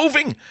 keep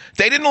moving.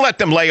 They didn't let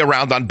them lay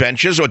around on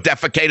benches or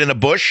defecate in a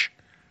bush.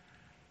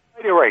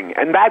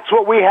 And that's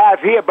what we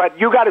have here, but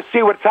you got to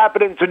see what's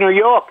happening to New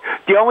York.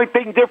 The only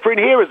thing different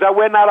here is that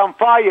we're not on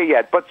fire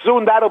yet, but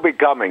soon that'll be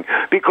coming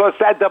because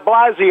that de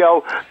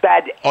Blasio,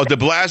 de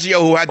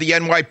Blasio, who had the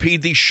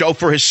NYPD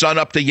chauffeur his son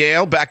up to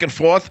Yale back and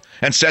forth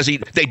and says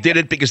they did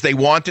it because they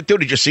wanted to.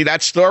 Did you see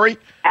that story?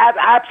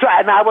 Absolutely,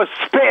 and I was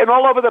spitting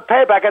all over the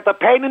paper. I got the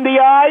pain in the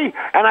eye,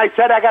 and I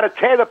said I got to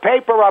tear the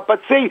paper up.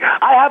 But see,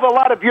 I have a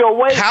lot of your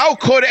ways. How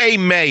could a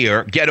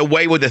mayor get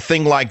away with a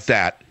thing like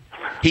that?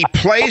 He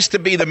plays to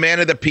be the man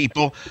of the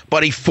people,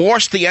 but he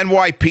forced the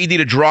NYPD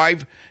to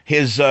drive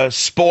his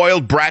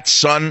spoiled brat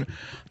son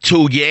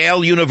to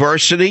Yale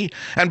University.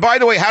 And by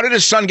the way, how did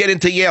his son get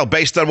into Yale?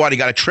 Based on what? He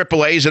got a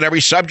triple A's in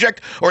every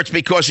subject? Or it's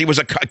because he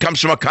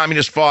comes from a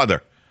communist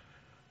father?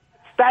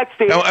 That's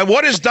the... And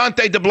what is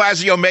Dante de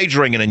Blasio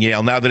majoring in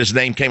Yale now that his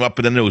name came up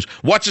in the news?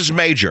 What's his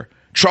major?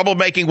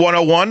 Troublemaking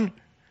 101?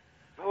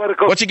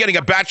 What's he getting,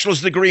 a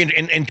bachelor's degree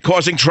in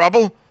causing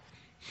trouble?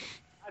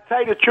 Tell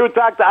you the truth,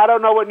 Doctor, I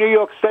don't know what New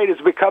York State is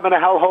becoming a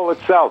hellhole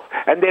itself,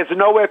 and there's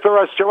nowhere for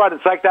us to run.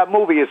 It's like that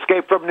movie,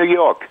 Escape from New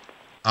York.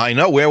 I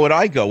know. Where would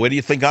I go? Where do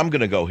you think I'm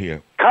going to go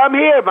here? Come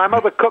here. My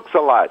mother cooks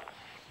a lot.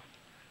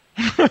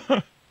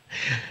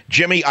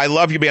 Jimmy, I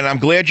love you, man. I'm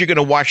glad you're going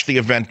to watch the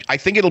event. I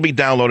think it'll be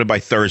downloaded by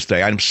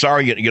Thursday. I'm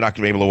sorry you're not going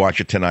to be able to watch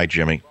it tonight,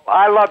 Jimmy.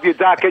 I love you,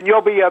 Doc, and you'll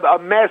be a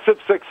massive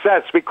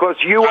success because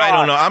you are. I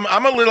don't know.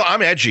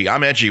 I'm edgy.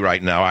 I'm edgy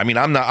right now. I mean,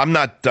 I'm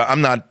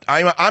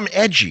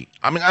edgy.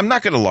 I mean, I'm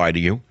not going to lie to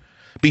you.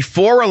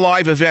 Before a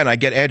live event, I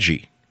get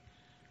edgy.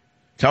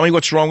 Tell me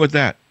what's wrong with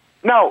that.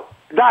 No,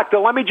 Doctor,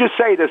 let me just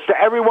say this to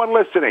everyone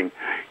listening.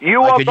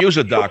 I could use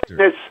a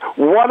doctor.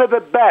 One of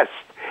the best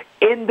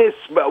in this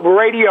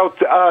radio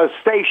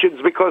stations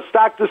because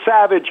Dr.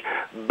 Savage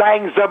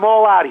bangs them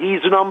all out.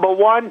 He's number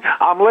one.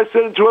 I'm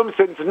listening to him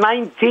since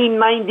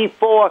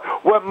 1994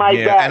 with my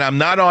dad. And I'm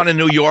not on in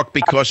New York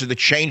because of the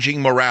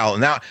changing morale.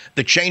 Now,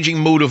 the changing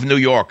mood of New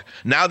York.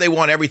 Now they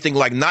want everything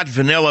like not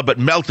vanilla, but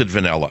melted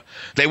vanilla.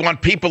 They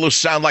want people who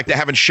sound like they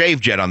haven't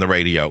shaved yet on the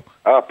radio.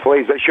 Oh,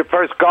 please. They should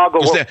first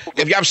goggle.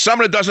 If you have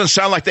someone that doesn't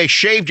sound like they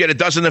shaved yet, it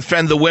doesn't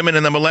offend the women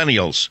and the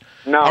millennials.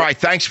 No. All right,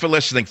 thanks for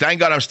listening. Thank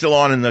God I'm still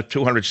on in the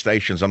 200 states.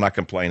 stations. I'm not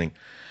complaining.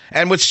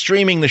 And with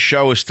streaming, the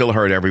show is still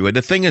heard everywhere.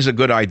 The thing is a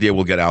good idea.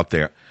 We'll get out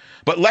there.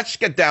 But let's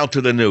get down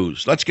to the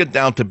news. Let's get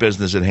down to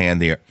business at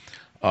hand here.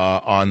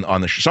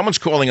 On the someone's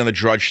calling on the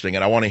Drudge thing,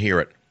 and I want to hear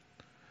it.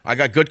 I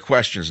got good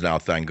questions now,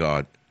 thank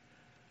God.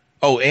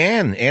 Oh,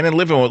 Ann in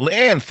Livermore.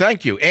 Ann,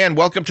 thank you. Ann,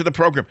 welcome to the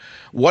program.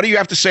 What do you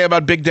have to say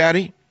about Big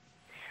Daddy?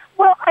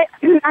 Well,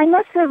 I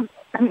must have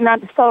not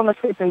fallen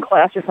asleep in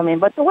class or something,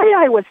 but the way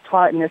I was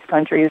taught in this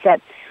country is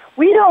that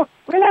we're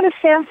not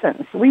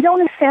assassins. We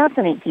don't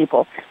assassinate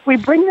people. We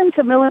bring them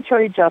to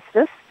military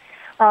justice,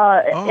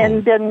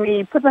 and then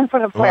we put them in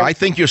front of... Well, I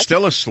think you're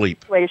still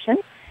asleep.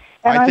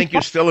 I think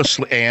you're still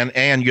asleep.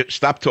 Ann, you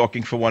stop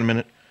talking for 1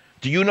 minute.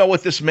 Do you know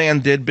what this man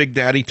did, Big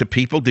Daddy, to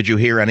people? Did you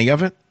hear any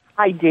of it?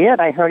 I did.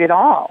 I heard it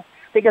all.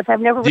 Because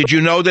I've never... Did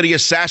you know that he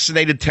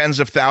assassinated tens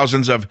of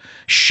thousands of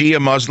Shia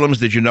Muslims?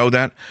 Did you know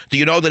that? Do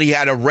you know that he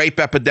had a rape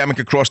epidemic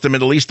across the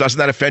Middle East? Doesn't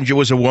that offend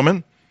you as a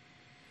woman?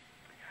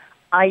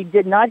 I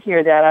did not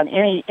hear that on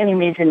any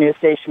major news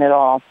station at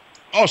all.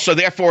 Oh, so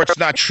therefore it's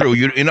not true.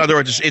 In other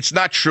words, it's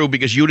not true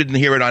because you didn't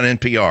hear it on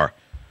NPR.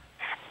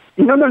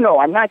 No.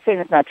 I'm not saying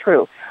it's not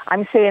true.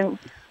 I'm saying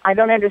I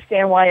don't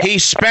understand why... He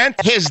spent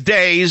his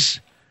days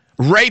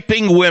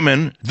raping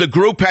women the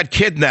group had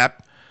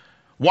kidnapped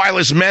while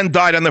his men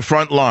died on the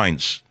front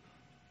lines.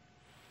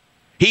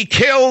 He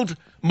killed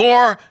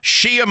more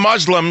Shia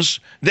Muslims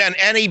than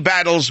any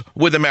battles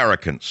with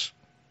Americans.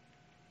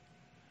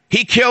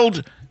 He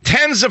killed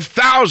tens of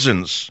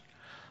thousands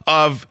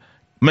of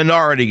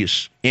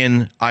minorities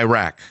in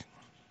Iraq.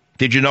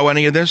 Did you know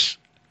any of this?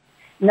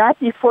 Not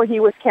before he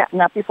was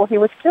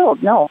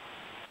killed, no.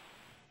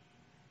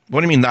 What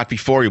do you mean, not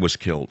before he was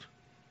killed?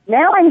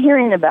 Now I'm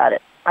hearing about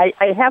it.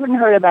 I haven't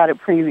heard about it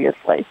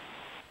previously.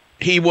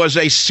 He was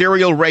a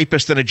serial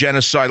rapist and a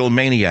genocidal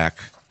maniac.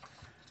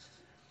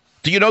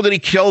 Do you know that he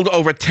killed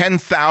over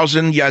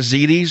 10,000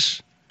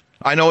 Yazidis?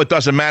 I know it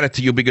doesn't matter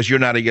to you because you're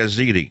not a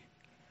Yazidi.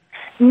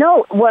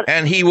 No, what?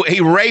 And he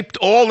raped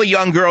all the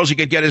young girls he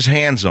could get his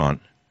hands on.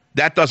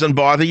 That doesn't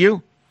bother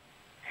you?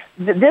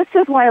 This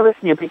is why I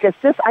listen to you, because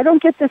I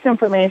don't get this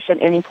information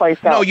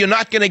anyplace else. No, you're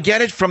not going to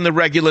get it from the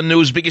regular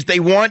news because they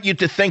want you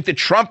to think that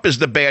Trump is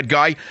the bad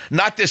guy,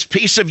 not this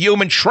piece of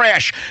human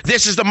trash.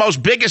 This is the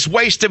most biggest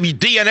waste of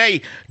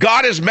DNA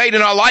God has made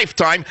in our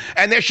lifetime,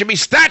 and there should be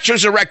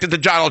statues erected to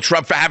Donald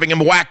Trump for having him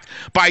whacked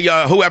by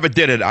whoever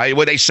did it.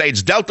 Where they say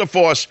it's Delta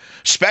Force,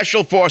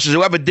 Special Forces,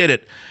 whoever did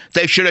it.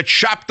 They should have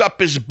chopped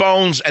up his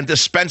bones and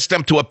dispensed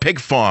them to a pig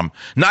farm,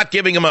 not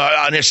giving him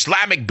an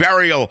Islamic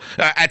burial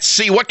at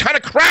sea. What kind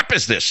of crap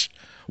is this?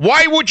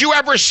 Why would you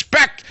have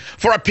respect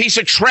for a piece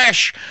of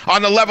trash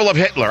on the level of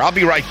Hitler? I'll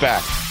be right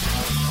back.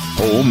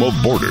 Home of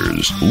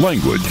borders,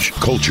 language,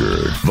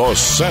 culture, the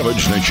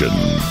Savage Nation.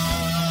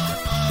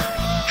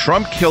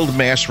 Trump killed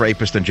mass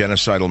rapist and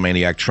genocidal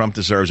maniac. Trump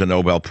deserves a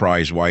Nobel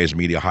Prize. Why is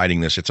media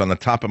hiding this? It's on the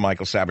top of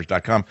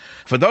michaelsavage.com.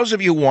 For those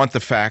of you who want the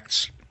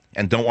facts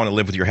and don't want to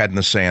live with your head in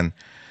the sand,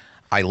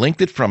 I linked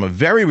it from a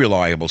very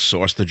reliable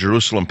source, the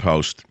Jerusalem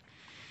Post,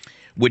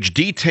 which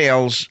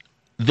details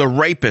the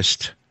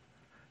rapist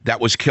that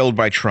was killed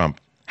by Trump,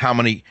 how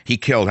many he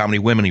killed, how many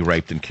women he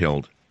raped and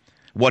killed,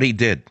 what he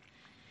did.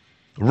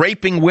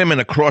 Raping women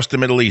across the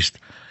Middle East.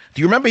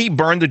 Do you remember he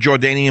burned a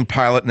Jordanian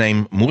pilot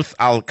named Muth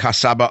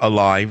al-Kasaba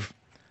alive?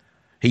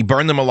 He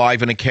burned him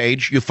alive in a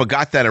cage. You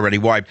forgot that already.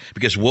 Why?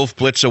 Because Wolf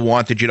Blitzer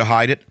wanted you to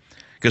hide it?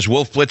 Because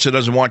Wolf Blitzer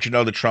doesn't want you to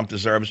know that Trump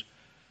deserves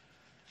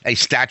a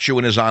statue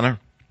in his honor?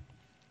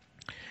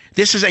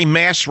 This is a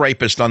mass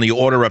rapist on the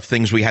order of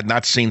things we had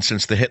not seen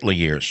since the Hitler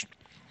years.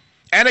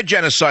 And a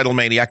genocidal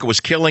maniac who was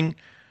killing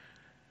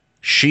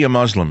Shia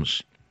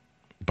Muslims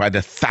by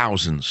the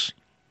thousands.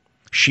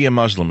 Shia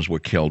Muslims were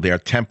killed. Their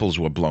temples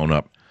were blown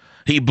up.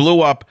 He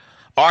blew up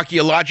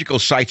archaeological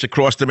sites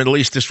across the Middle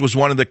East. This was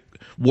one of the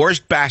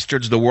worst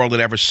bastards the world had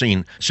ever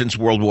seen since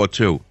World War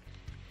II.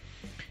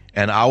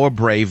 And our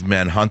brave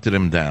men hunted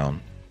him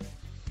down.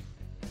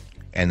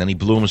 And then he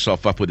blew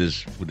himself up with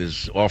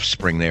his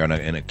offspring there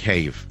in a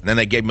cave. And then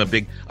they gave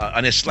him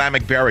an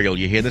Islamic burial.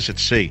 You hear this at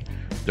sea?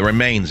 The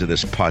remains of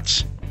this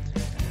putz.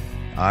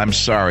 I'm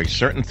sorry.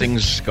 Certain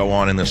things go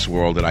on in this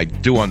world that I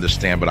do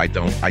understand, but I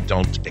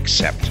don't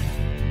accept.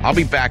 I'll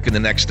be back in the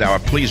next hour.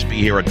 Please be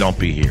here or don't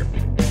be here.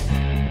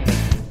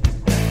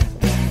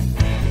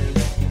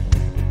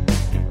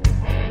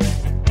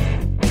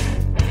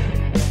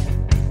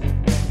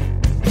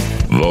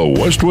 The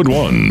Westwood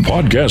One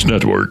Podcast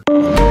Network.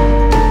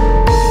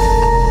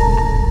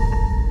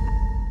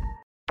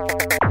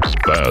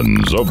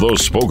 Fans of the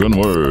spoken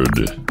word,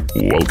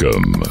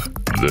 welcome.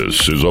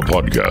 This is a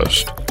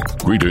podcast.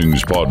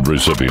 Greetings, pod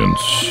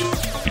recipients.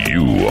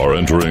 You are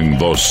entering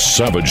the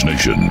Savage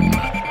Nation.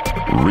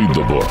 Read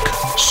the book,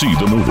 see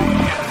the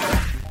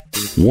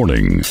movie.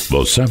 Warning,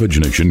 the Savage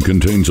Nation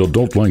contains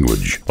adult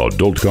language,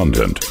 adult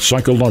content,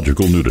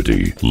 psychological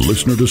nudity.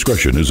 Listener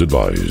discretion is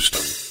advised.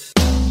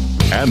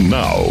 And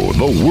now,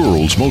 the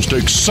world's most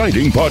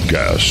exciting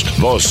podcast,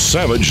 The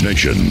Savage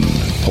Nation,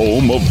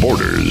 home of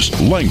borders,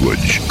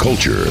 language,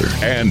 culture.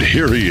 And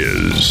here he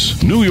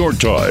is, New York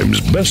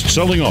Times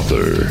best-selling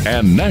author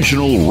and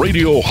National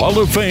Radio Hall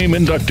of Fame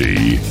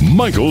inductee,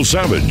 Michael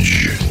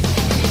Savage.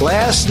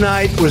 Last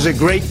night was a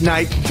great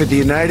night for the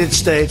United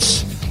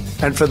States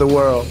and for the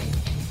world.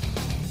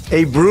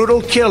 A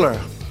brutal killer,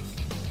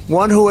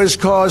 one who has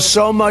caused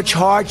so much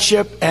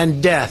hardship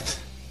and death,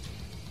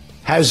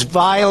 has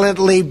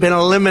violently been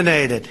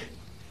eliminated.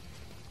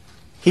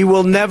 He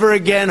will never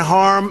again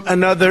harm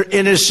another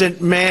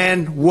innocent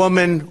man,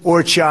 woman,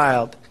 or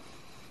child.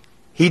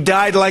 He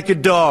died like a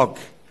dog.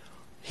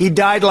 He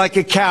died like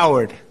a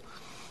coward.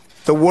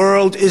 The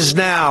world is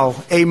now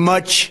a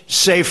much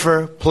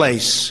safer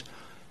place.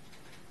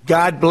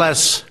 God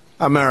bless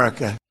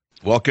America.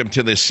 Welcome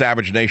to the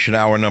Savage Nation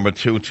Hour number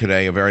 2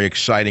 today. A very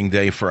exciting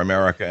day for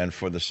America and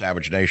for the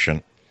Savage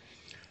Nation.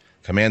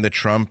 Commander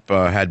Trump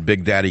had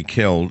Big Daddy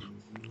killed.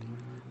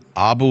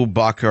 Abu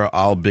Bakr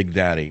al-Big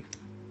Daddy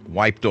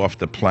wiped off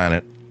the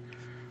planet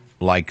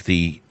like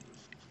the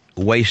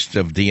waste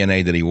of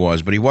DNA that he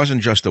was. But he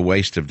wasn't just a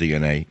waste of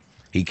DNA.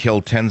 He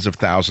killed tens of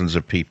thousands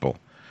of people.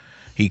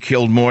 He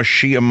killed more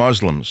Shia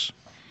Muslims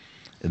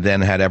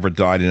than had ever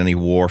died in any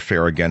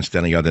warfare against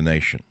any other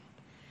nation.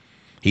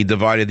 He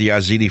divided the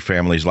Yazidi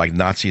families like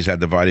Nazis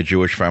had divided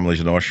Jewish families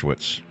in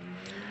Auschwitz.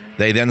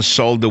 They then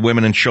sold the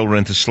women and children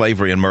into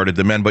slavery and murdered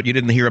the men. But you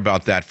didn't hear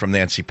about that from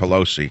Nancy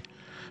Pelosi,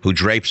 who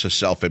drapes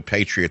herself in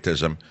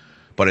patriotism,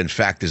 but in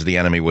fact is the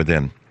enemy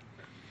within.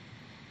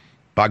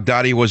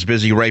 Baghdadi was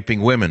busy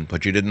raping women,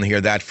 but you didn't hear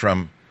that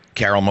from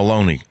Carol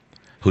Maloney,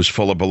 who's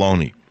full of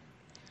baloney.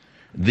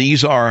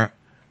 These are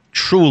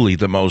truly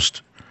the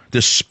most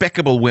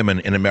despicable women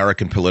in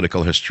American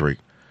political history.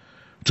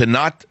 To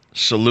not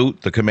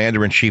salute the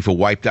commander-in-chief who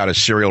wiped out a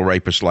serial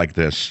rapist like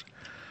this,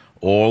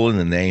 all in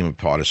the name of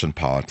partisan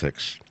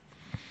politics.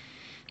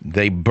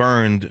 They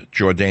burned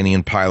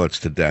Jordanian pilots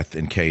to death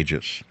in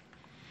cages.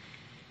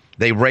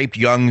 They raped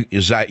young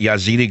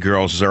Yazidi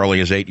girls as early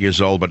as 8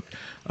 years old, but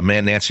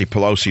Nancy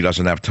Pelosi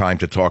doesn't have time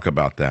to talk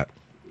about that.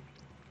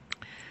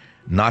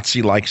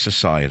 Nazi-like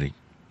society.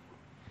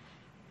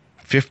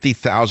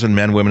 50,000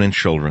 men, women, and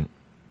children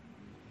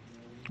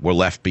were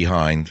left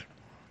behind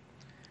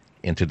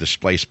into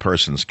displaced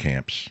persons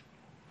camps.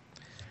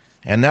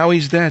 And now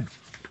he's dead.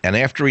 And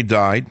after he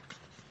died,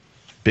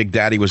 Big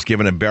Daddy was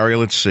given a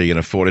burial at sea and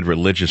afforded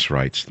religious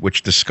rights,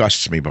 which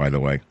disgusts me, by the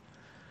way.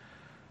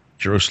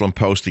 Jerusalem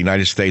Post, the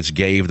United States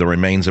gave the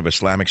remains of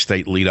Islamic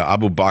State leader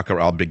Abu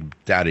Bakr al-Big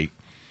Daddy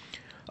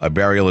a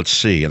burial at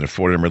sea and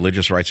afforded him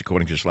religious rights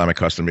according to Islamic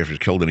custom. He was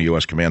killed in a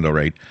U.S. commando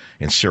raid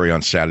in Syria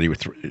on Saturday,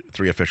 with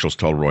three officials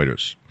told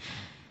Reuters.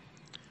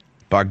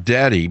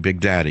 Baghdadi,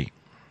 Big Daddy.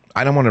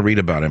 I don't want to read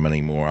about him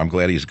anymore. I'm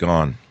glad he's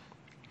gone.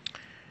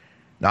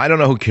 Now, I don't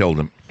know who killed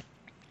him.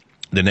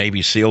 The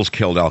Navy SEALs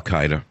killed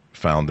al-Qaeda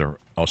founder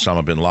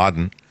Osama bin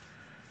Laden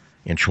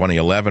in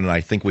 2011, and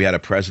I think we had a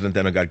president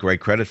then who got great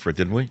credit for it,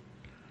 didn't we?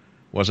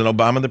 Wasn't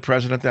Obama the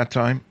president at that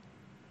time?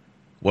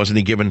 Wasn't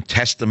he given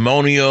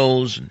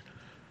testimonials?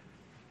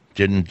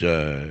 Didn't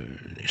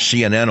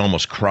CNN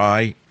almost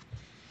cry?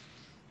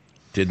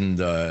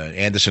 Didn't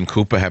Anderson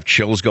Cooper have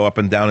chills go up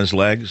and down his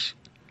legs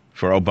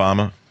for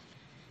Obama?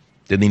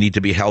 Didn't he need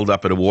to be held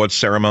up at awards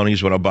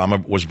ceremonies when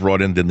Obama was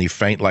brought in? Didn't he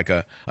faint like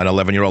an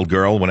 11-year-old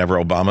girl whenever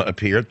Obama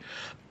appeared?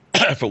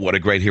 For what a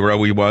great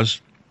hero he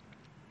was.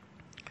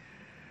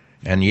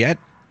 And yet,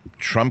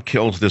 Trump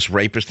kills this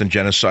rapist and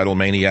genocidal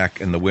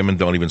maniac, and the women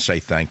don't even say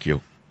thank you.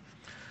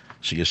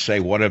 So you say,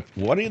 what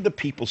are the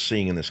people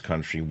seeing in this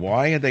country?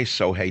 Why are they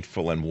so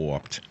hateful and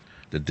warped,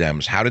 the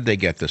Dems? How did they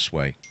get this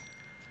way?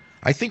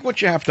 I think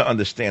what you have to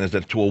understand is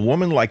that to a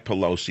woman like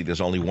Pelosi, there's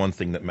only one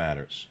thing that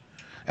matters,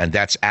 and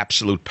that's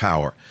absolute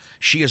power.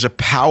 She is a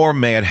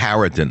power-mad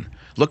harridan.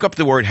 Look up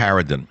the word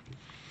harridan.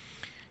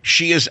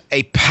 She is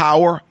a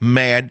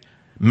power-mad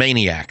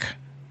maniac.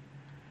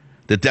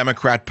 The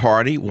Democrat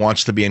Party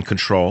wants to be in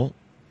control,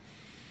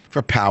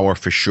 for power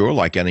for sure,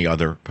 like any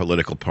other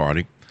political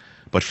party,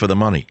 but for the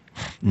money.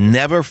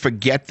 Never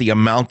forget the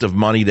amount of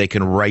money they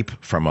can rip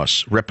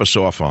us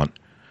off on.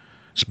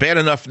 It's bad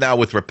enough now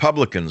with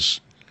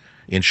Republicans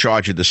in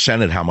charge of the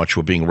Senate how much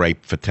we're being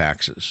raped for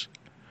taxes.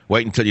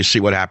 Wait until you see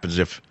what happens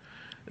if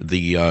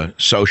the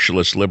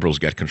socialist liberals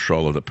get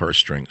control of the purse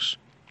strings.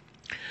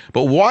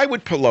 But why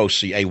would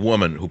Pelosi, a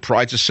woman who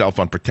prides herself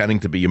on pretending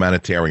to be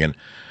humanitarian,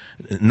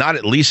 not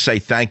at least say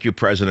thank you,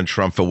 President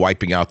Trump, for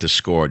wiping out this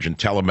scourge and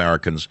tell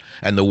Americans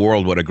and the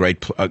world what a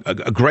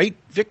great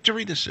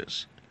victory this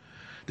is?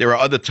 There are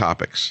other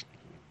topics,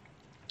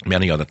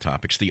 many other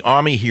topics. The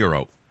Army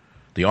hero.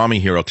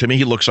 To me,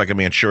 he looks like a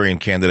Manchurian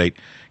candidate,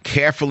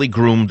 carefully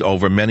groomed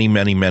over many,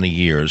 many, many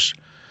years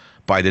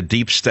by the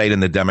deep state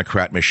and the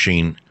Democrat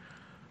machine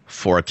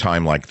for a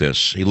time like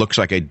this. He looks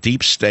like a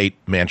deep state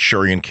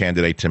Manchurian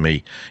candidate to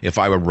me. If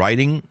I were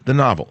writing the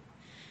novel,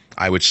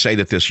 I would say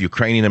that this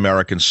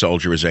Ukrainian-American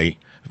soldier is a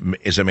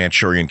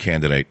Manchurian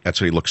candidate. That's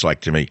what he looks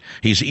like to me.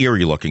 He's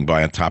eerie looking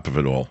by on top of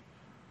it all,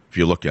 if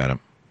you look at him.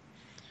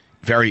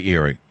 Very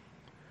eerie.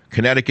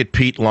 Connecticut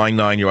Pete, line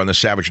 9, you're on the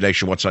Savage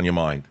Nation. What's on your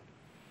mind?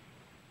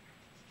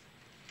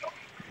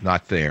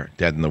 Not there.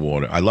 Dead in the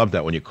water. I love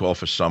that when you call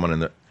for someone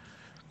and the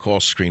call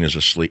screen is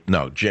asleep.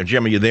 No,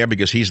 Jim, are you there?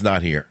 Because he's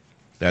not here.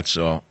 That's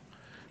all.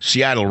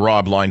 Seattle,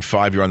 Rob, line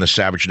 5, you're on the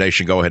Savage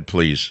Nation. Go ahead,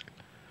 please.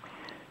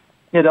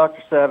 Yeah,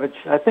 Dr. Savage,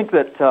 I think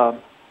that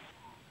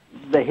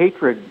the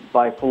hatred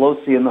by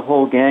Pelosi and the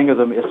whole gang of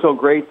them is so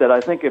great that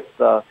I think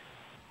if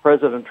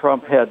President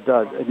Trump had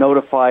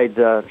notified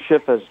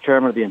Schiff as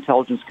chairman of the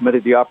Intelligence Committee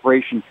of the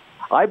operation,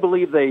 I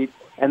believe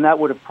and that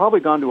would have probably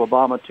gone to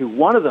Obama too.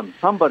 One of them,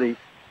 somebody,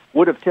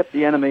 would have tipped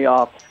the enemy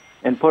off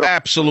and put...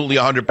 Absolutely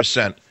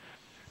 100%.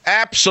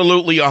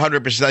 Absolutely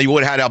 100%. You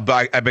would have had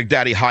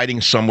al-Baghdadi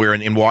hiding somewhere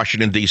in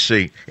Washington,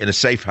 D.C., in a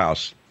safe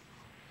house.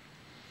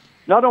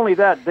 Not only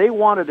that, they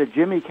wanted a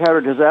Jimmy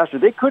Carter disaster.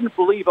 They couldn't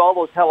believe all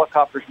those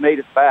helicopters made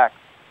it back.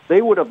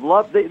 They would have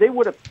loved... They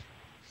would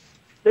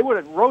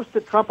have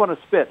roasted Trump on a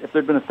spit if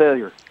there'd been a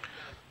failure.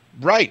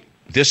 Right.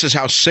 This is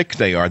how sick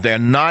they are. They're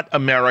not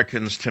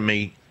Americans to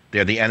me.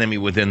 They're the enemy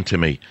within to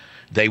me.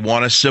 They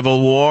want a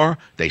civil war.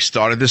 They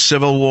started the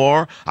civil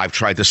war. I've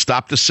tried to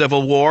stop the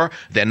civil war.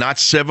 They're not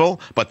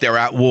civil, but they're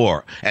at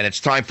war. And it's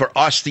time for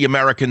us, the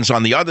Americans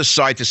on the other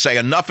side, to say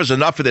enough is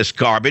enough of this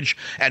garbage.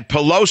 And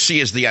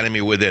Pelosi is the enemy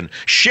within.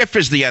 Schiff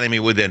is the enemy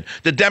within.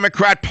 The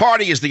Democrat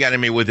Party is the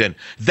enemy within.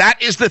 That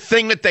is the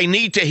thing that they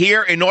need to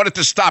hear in order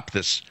to stop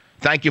this.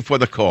 Thank you for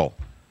the call.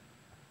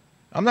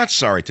 I'm not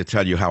sorry to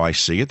tell you how I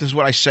see it. This is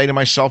what I say to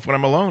myself when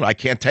I'm alone. I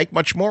can't take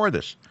much more of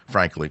this,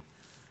 frankly.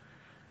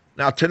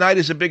 Now, tonight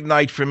is a big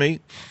night for me.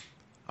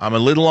 I'm a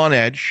little on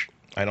edge.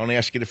 I don't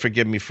ask you to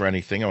forgive me for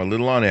anything. I'm a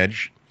little on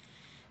edge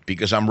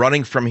because I'm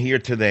running from here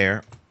to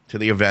there to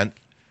the event.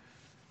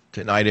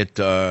 Tonight at,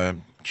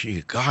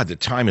 the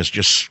time is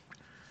just,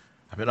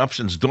 I've been up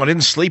since dawn. I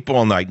didn't sleep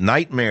all night.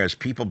 Nightmares,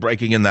 people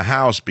breaking in the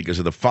house because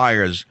of the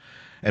fires,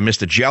 and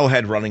Mr.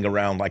 Gelhead running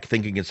around like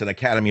thinking it's an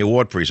Academy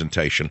Award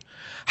presentation.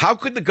 How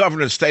could the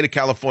governor of the state of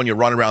California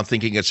run around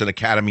thinking it's an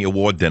Academy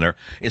Award dinner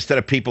instead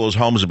of people whose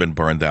homes have been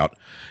burned out?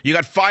 You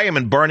got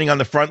firemen burning on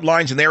the front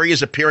lines, and there he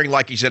is appearing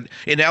like he's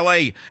in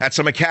L.A. at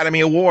some Academy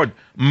Award.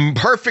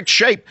 Perfect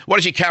shape. What,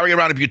 does he carry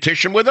around a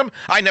beautician with him?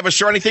 I never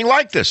saw anything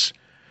like this.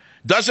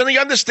 Doesn't he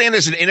understand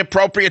there's an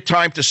inappropriate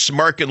time to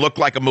smirk and look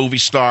like a movie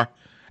star?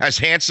 As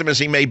handsome as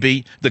he may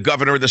be, the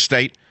governor of the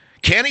state.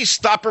 Can't he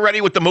stop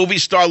already with the movie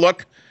star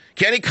look?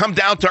 Can't he come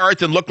down to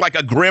earth and look like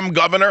a grim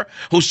governor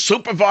who's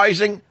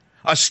supervising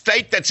a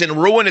state that's in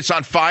ruin, it's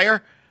on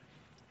fire?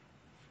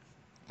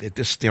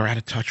 They're out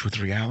of touch with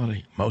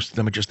reality. Most of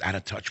them are just out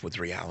of touch with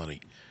reality.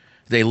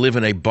 They live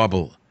in a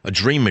bubble, a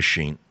dream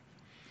machine.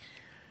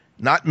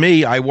 Not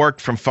me. I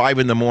worked from 5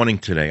 in the morning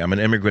today. I'm an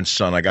immigrant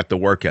son. I got the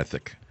work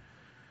ethic.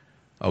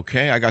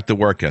 Okay? I got the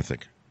work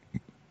ethic.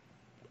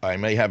 I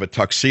may have a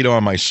tuxedo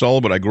on my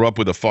soul, but I grew up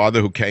with a father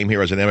who came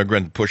here as an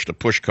immigrant and pushed a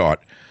pushcart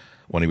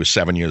when he was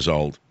 7 years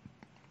old.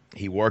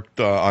 He worked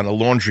on a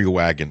laundry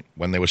wagon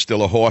when there was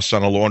still a horse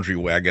on a laundry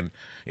wagon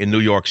in New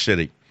York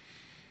City.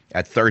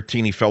 At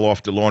 13, he fell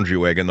off the laundry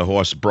wagon. The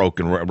horse broke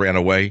and ran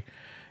away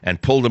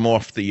and pulled him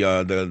off the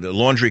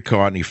laundry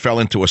cart, and he fell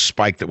into a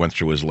spike that went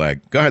through his leg.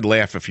 Go ahead,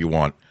 laugh if you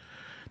want.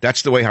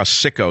 That's the way how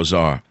sickos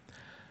are.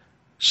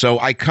 So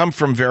I come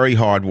from very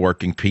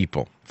hardworking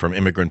people, from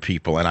immigrant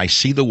people, and I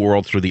see the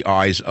world through the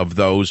eyes of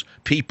those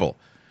people.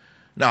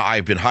 Now,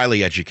 I've been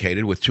highly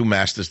educated with 2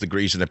 master's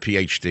degrees and a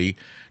PhD.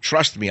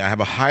 Trust me, I have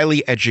a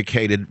highly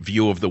educated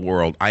view of the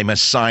world. I'm a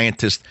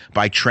scientist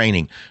by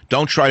training.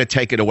 Don't try to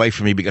take it away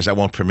from me because I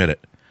won't permit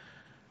it.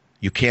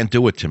 You can't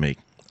do it to me.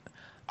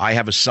 I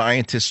have a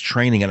scientist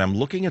training, and I'm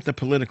looking at the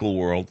political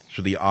world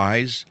through the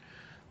eyes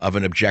of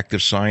an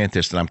objective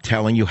scientist, and I'm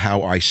telling you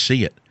how I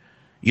see it.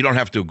 You don't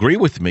have to agree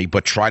with me,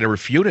 but try to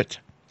refute it.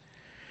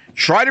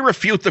 Try to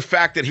refute the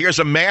fact that here's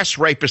a mass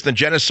rapist and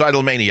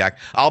genocidal maniac,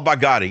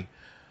 al-Baghdadi,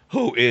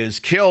 who is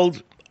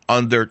killed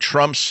under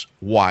Trump's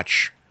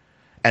watch,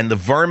 and the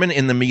vermin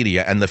in the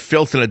media and the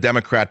filth in the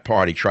Democrat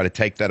Party try to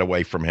take that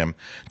away from him,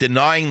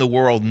 denying the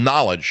world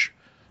knowledge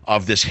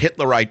of this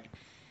Hitlerite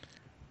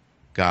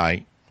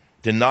guy,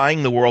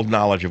 denying the world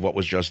knowledge of what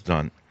was just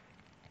done.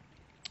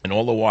 And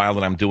all the while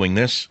that I'm doing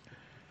this,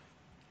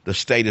 the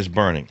state is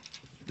burning.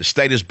 The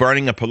state is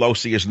burning, and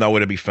Pelosi is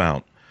nowhere to be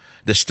found.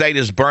 The state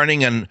is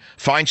burning, and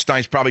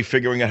Feinstein's probably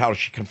figuring out how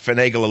she can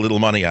finagle a little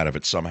money out of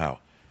it somehow.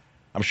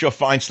 I'm sure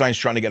Feinstein's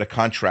trying to get a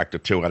contract or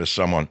 2 out of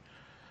someone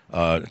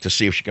to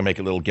see if she can make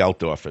a little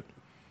gelt off it.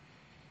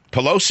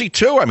 Pelosi,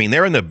 too. I mean,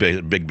 they're in the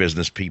big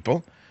business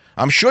people.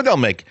 I'm sure they'll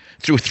make,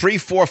 through 3,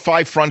 4,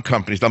 5 front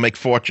companies, they'll make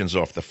fortunes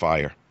off the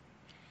fire,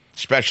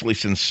 especially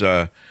since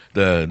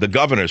the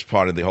governor's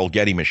part of the whole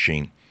Getty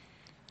machine.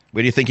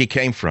 Where do you think he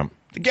came from?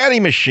 The Getty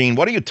machine.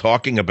 What are you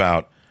talking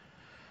about?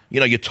 You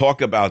know, you talk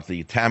about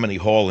the Tammany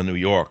Hall in New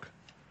York.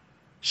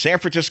 San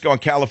Francisco and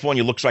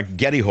California looks like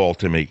Getty Hall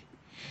to me.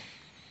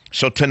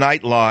 So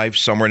tonight live,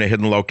 somewhere in a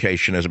hidden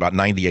location, there's about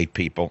 98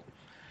 people.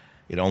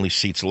 It only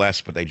seats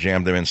less, but they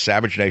jammed them in.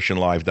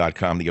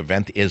 SavageNationLive.com. The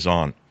event is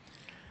on.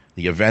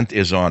 The event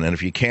is on. And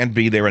if you can't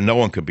be there, and no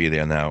one could be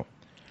there now,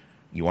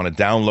 You want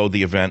to download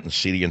the event and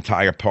see the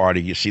entire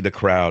party. You see the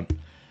crowd,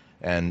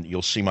 and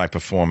you'll see my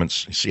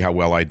performance. You see how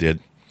well I did.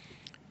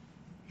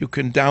 You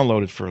can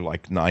download it for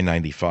like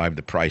 $9.95,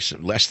 the price,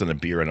 less than a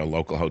beer in a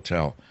local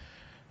hotel.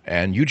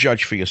 And you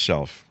judge for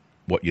yourself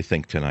what you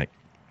think tonight.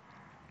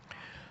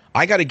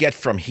 I got to get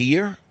from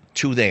here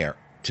to there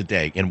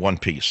today in one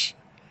piece.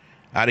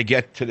 I had to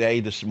get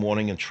today, this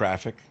morning, in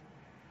traffic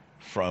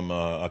from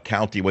a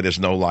county where there's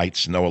no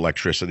lights, no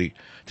electricity,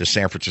 to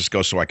San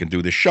Francisco so I can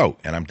do this show.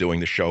 And I'm doing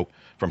the show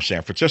from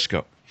San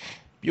Francisco.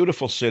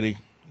 Beautiful city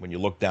when you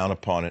look down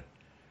upon it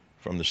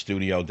from the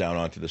studio down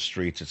onto the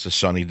streets. It's a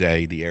sunny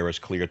day. The air is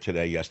clear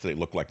today. Yesterday it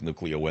looked like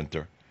nuclear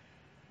winter.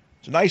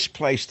 It's a nice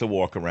place to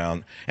walk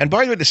around. And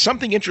by the way, there's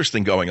something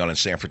interesting going on in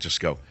San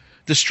Francisco.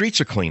 The streets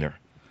are cleaner.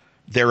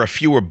 There are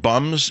fewer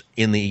bums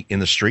in the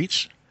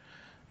streets.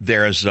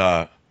 There's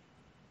the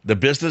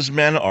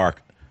businessmen are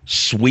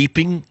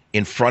sweeping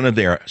in front of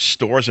their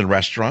stores and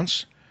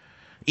restaurants.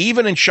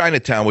 Even in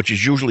Chinatown, which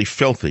is usually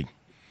filthy,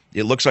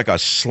 it looks like a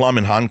slum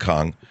in Hong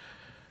Kong.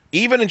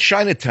 Even in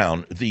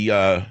Chinatown,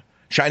 the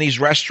Chinese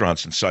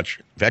restaurants and such,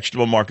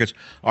 vegetable markets,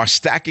 are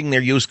stacking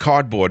their used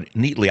cardboard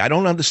neatly. I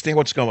don't understand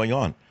what's going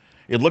on.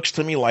 It looks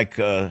to me like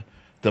the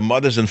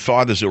mothers and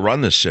fathers who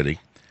run this city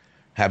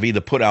have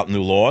either put out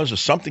new laws or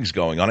something's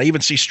going on. I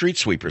even see street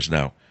sweepers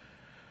now.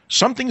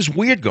 Something's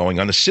weird going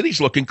on. The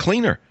city's looking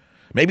cleaner.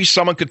 Maybe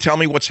someone could tell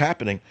me what's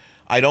happening.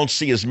 I don't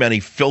see as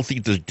many filthy,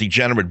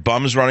 degenerate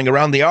bums running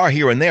around. They are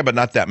here and there, but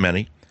not that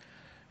many.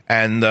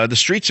 And the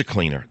streets are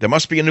cleaner. There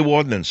must be a new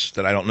ordinance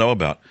that I don't know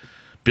about.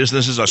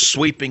 Businesses are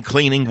sweeping,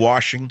 cleaning,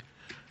 washing.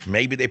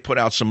 Maybe they put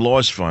out some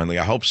laws finally.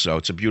 I hope so.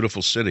 It's a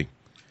beautiful city.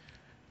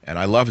 And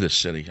I love this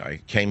city.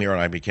 I came here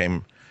and I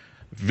became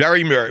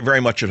very, very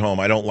much at home.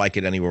 I don't like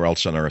it anywhere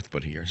else on earth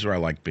but here. Here's where I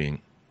like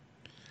being.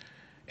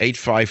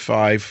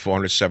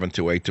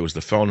 855-400-7282 is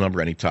the phone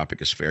number. Any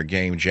topic is fair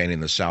game. Jane in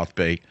the South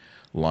Bay,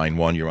 line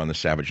 1. You're on the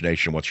Savage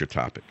Nation. What's your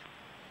topic?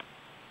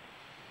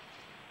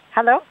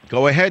 Hello?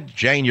 Go ahead.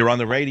 Jane, you're on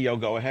the radio.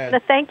 Go ahead.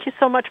 Thank you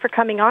so much for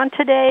coming on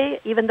today.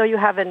 Even though you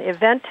have an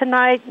event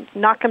tonight,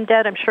 knock 'em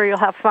dead, I'm sure you'll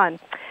have fun.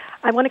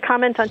 I want to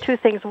comment on two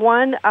things.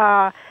 One,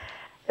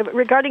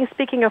 regarding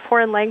speaking a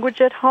foreign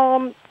language at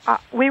home,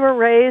 we were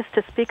raised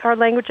to speak our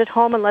language at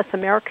home unless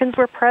Americans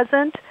were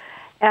present,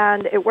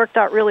 and it worked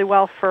out really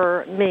well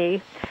for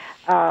me.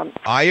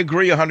 I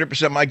agree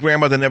 100%. My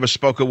grandmother never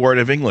spoke a word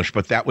of English,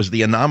 but that was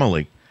the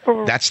anomaly.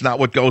 That's not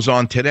what goes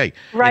on today.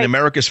 Right. In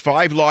America's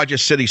 5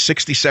 largest cities,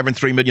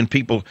 67.3 million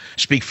people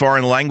speak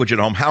foreign language at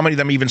home. How many of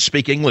them even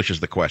speak English is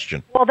the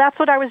question. Well, that's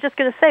what I was just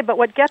going to say. But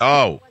what gets me,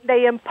 when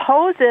they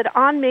impose it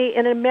on me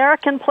in an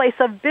American place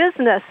of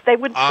business, they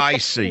wouldn't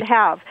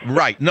have.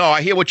 Right. No,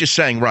 I hear what you're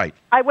saying. Right.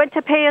 I went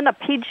to pay in a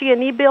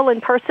PG&E bill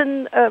in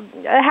person.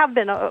 I have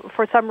been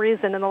for some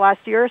reason in the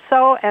last year or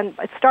so, and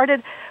it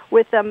started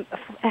with them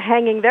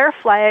hanging their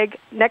flag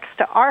next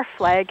to our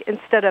flag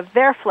instead of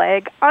their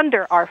flag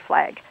under our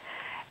flag.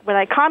 When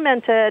I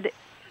commented,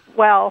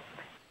 well,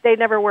 they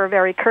never were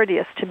very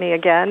courteous to me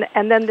again.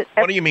 And then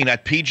what do you mean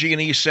at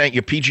PG&E? Saying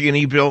your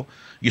PG&E bill?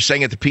 You're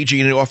saying at the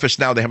PG&E office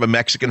now they have a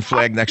Mexican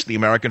flag next to the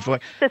American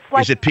flag?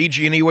 Is it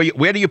PG&E?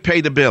 Where do you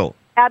pay the bill?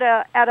 At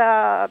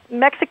a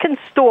Mexican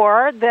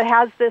store that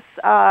has this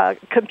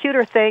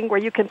computer thing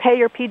where you can pay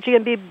your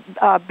PG&E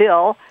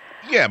bill.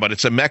 Yeah, but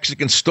it's a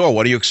Mexican store.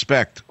 What do you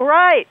expect?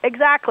 Right,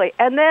 exactly.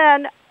 And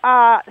then,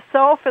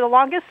 so for the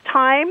longest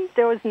time,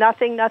 there was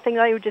nothing.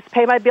 I would just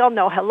pay my bill,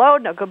 no hello,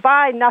 no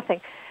goodbye,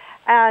 nothing.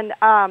 And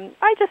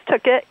I just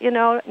took it,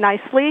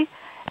 nicely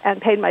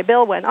and paid my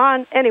bill, went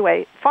on.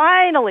 Anyway,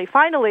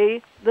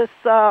 finally, this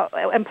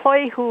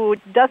employee who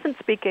doesn't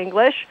speak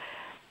English.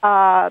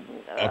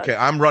 Okay,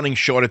 I'm running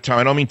short of time.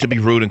 I don't mean to be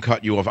rude and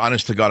cut you off.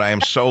 Honest to God, I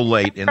am so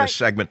late in this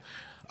segment.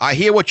 I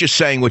hear what you're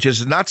saying, which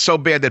is not so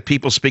bad that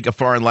people speak a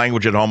foreign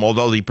language at home,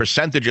 although the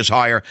percentage is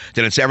higher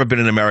than it's ever been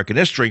in American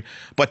history.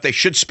 But they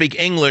should speak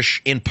English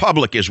in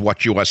public is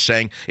what you are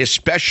saying,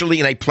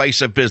 especially in a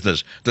place of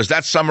business. Does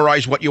that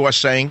summarize what you are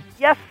saying?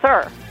 Yes,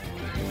 sir.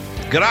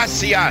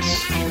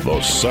 Gracias.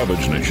 The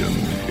Savage Nation.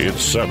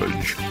 It's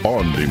Savage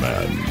on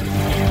Demand.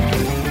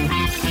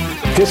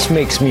 This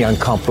makes me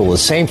uncomfortable. The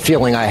same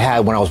feeling I had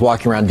when I was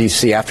walking around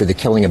D.C. after the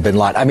killing of bin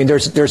Laden. I mean,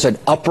 there's an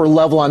upper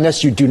level on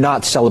this. You do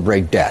not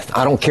celebrate death.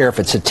 I don't care if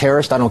it's a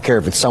terrorist. I don't care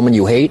if it's someone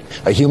you hate.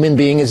 A human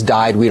being has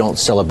died. We don't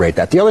celebrate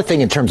that. The other thing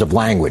in terms of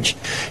language,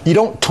 you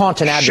don't taunt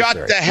an adversary.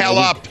 Shut the hell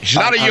up. She's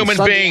not a human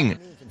being.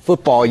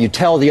 Football, you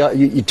tell the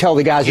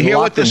guys in the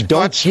locker room,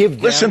 don't give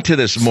them listen to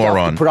this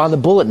moron. Put on the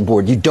bulletin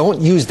board. You don't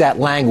use that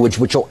language,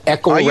 which will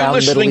echo around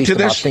the Middle East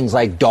about things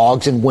like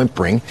dogs and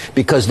whimpering,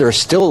 because there are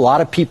still a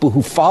lot of people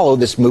who follow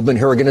this movement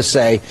who are going to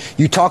say,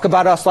 "You talk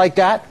about us like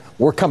that,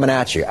 we're coming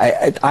at you."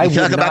 I would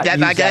not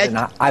use that,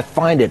 and I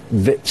find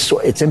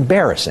it's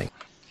embarrassing.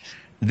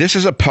 This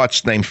is a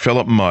putz named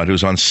Philip Mudd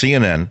who's on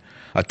CNN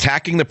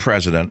attacking the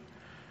president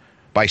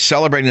by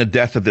celebrating the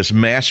death of this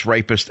mass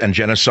rapist and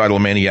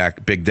genocidal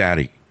maniac, Big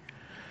Daddy.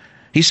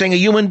 He's saying a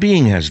human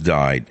being has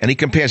died, and he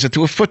compares it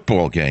to a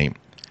football game.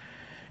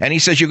 And he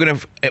says you're going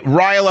to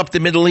rile up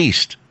the Middle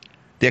East.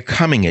 They're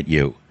coming at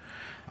you.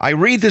 I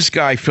read this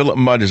guy, Philip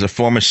Mudd, is a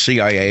former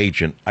CIA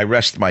agent. I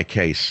rest my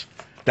case.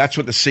 That's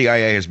what the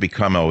CIA has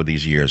become over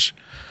these years.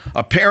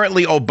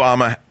 Apparently,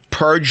 Obama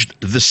purged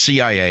the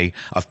CIA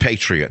of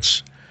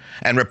patriots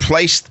and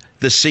replaced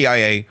the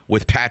CIA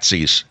with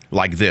patsies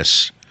like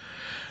this.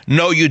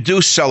 No, you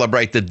do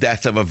celebrate the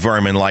death of a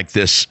vermin like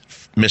this,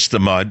 Mr.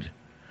 Mudd.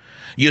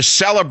 You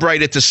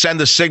celebrate it to send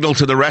a signal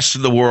to the rest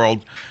of the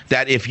world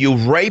that if you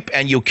rape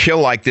and you kill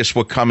like this,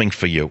 we're coming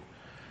for you.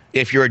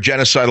 If you're a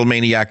genocidal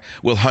maniac,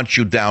 we'll hunt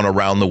you down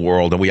around the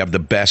world, and we have the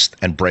best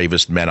and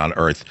bravest men on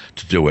earth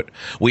to do it.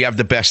 We have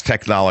the best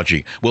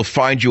technology. We'll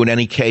find you in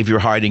any cave you're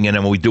hiding in,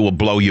 and when we do, we'll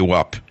blow you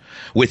up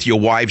with your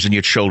wives and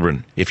your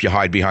children if you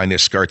hide behind their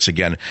skirts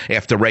again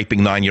after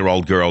raping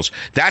 9-year-old girls.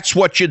 That's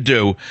what you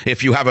do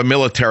if you have a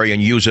military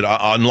and use it,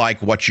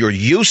 unlike what you're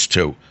used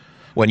to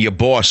when your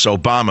boss,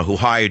 Obama, who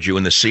hired you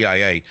in the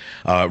CIA,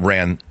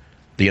 ran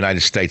the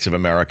United States of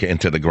America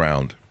into the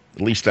ground.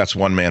 At least that's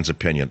one man's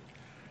opinion.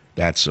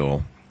 That's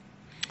all.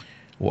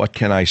 What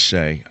can I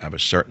say? I have a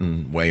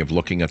certain way of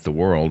looking at the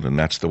world, and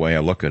that's the way I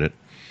look at it.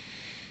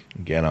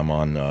 Again, I'm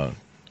on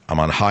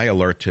high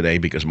alert today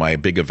because my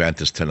big event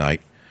is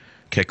tonight.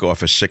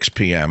 Kickoff is 6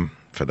 p.m.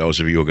 For those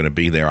of you who are going to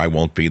be there, I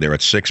won't be there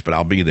at 6, but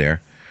I'll be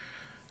there.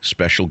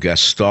 Special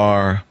guest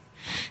star,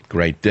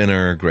 great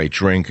dinner, great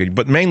drink.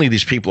 But mainly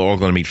these people are all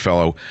going to meet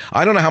fellow.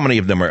 I don't know how many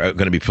of them are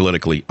going to be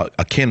politically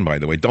akin, by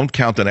the way. Don't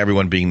count on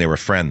everyone being there a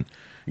friend.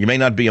 You may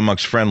not be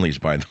amongst friendlies,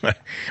 by the way.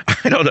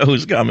 I don't know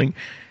who's coming.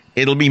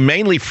 It'll be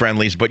mainly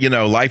friendlies, but, you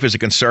know, life as a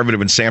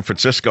conservative in San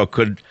Francisco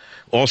could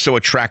also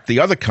attract the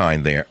other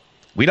kind there.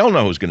 We don't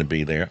know who's going to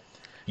be there.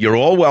 You're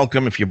all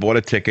welcome. If you bought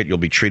a ticket, you'll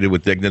be treated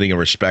with dignity and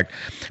respect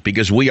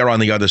because we are on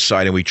the other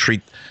side and we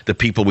treat the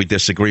people we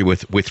disagree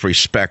with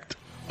respect,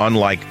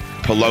 unlike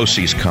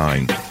Pelosi's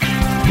kind.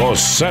 The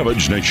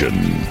Savage Nation.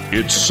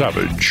 It's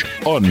savage,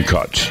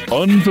 uncut,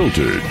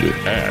 unfiltered,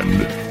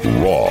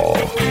 and raw.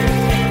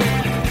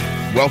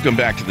 Welcome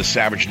back to the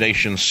Savage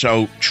Nation.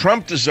 So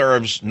Trump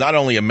deserves not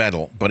only a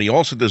medal, but he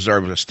also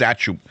deserves a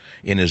statue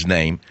in his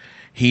name.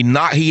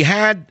 He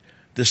had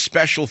the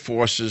special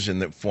forces in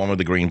the form of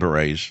the Green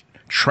Berets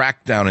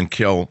track down and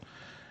kill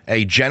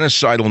a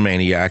genocidal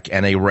maniac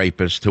and a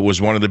rapist who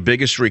was one of the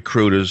biggest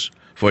recruiters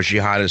for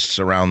jihadists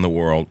around the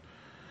world.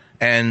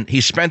 And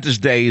he spent his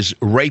days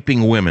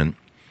raping women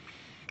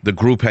the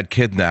group had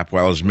kidnapped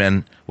while his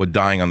men were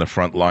dying on the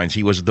front lines.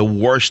 He was the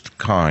worst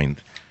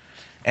kind.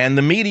 And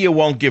the media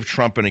won't give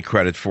Trump any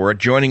credit for it.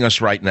 Joining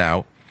us right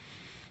now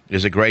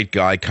is a great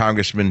guy,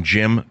 Congressman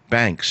Jim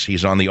Banks.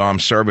 He's on the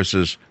Armed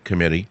Services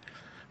Committee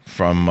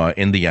from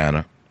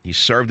Indiana. He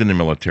served in the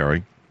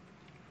military.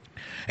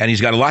 And he's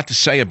got a lot to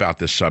say about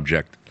this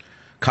subject.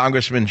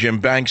 Congressman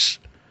Jim Banks,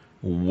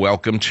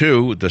 welcome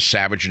to the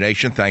Savage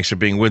Nation. Thanks for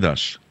being with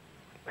us.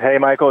 Hey,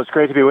 Michael. It's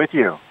great to be with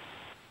you.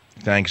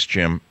 Thanks,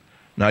 Jim.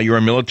 Now, you're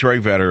a military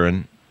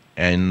veteran,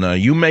 and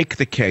you make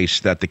the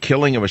case that the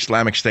killing of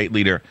Islamic State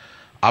leader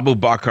Abu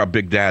Bakr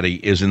Baghdadi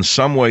is in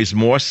some ways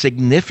more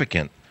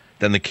significant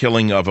than the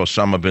killing of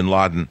Osama bin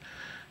Laden.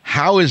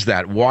 How is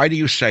that? Why do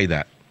you say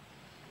that?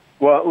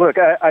 Well, look,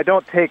 I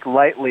don't take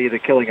lightly the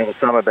killing of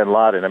Osama bin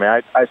Laden. I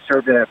mean, I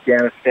served in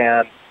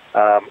Afghanistan.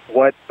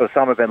 What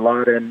Osama bin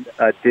Laden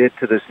did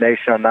to this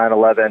nation on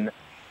 9/11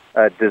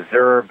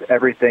 deserved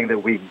everything that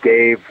we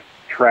gave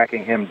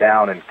tracking him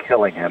down and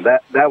killing him.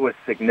 That was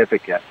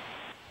significant.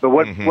 But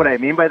what I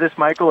mean by this,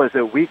 Michael, is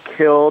that we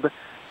killed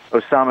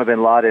Osama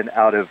bin Laden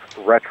out of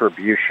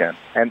retribution,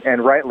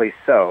 and rightly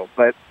so.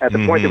 But at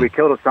the point that we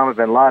killed Osama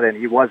bin Laden,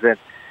 he wasn't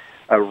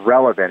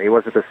relevant. He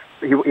wasn't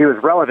he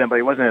was relevant, but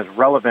he wasn't as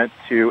relevant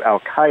to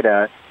Al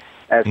Qaeda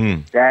as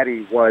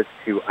Baghdadi was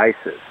to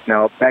ISIS.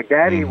 Now,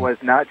 Baghdadi was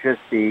not just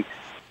the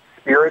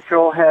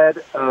spiritual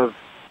head of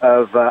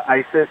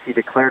ISIS; he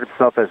declared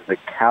himself as the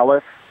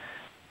caliph.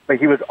 But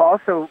he was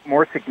also,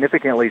 more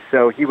significantly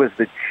so, he was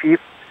the chief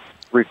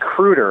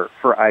recruiter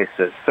for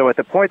ISIS. So at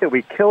the point that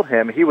we killed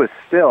him, he was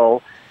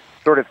still,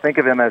 sort of think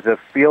of him as a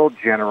field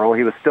general.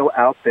 He was still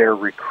out there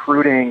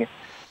recruiting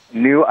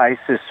new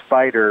ISIS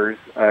fighters.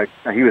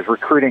 He was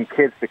recruiting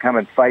kids to come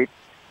and fight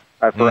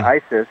for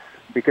ISIS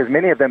because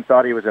many of them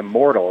thought he was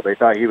immortal. They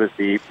thought he's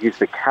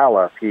the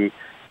caliph. He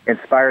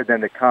inspired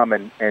them to come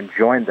and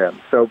join them.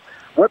 So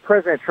what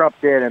President Trump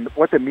did and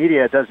what the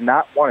media does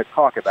not want to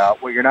talk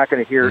about, what you're not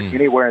going to hear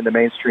anywhere in the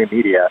mainstream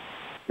media,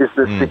 is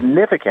the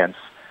significance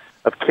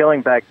of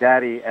killing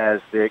Baghdadi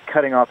as the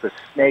cutting off the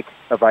snake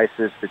of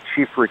ISIS, the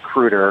chief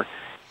recruiter,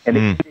 and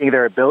being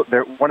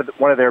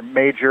one of their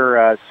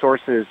major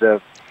sources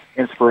of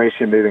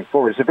inspiration moving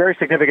forward. It's a very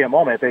significant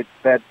moment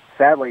that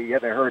sadly you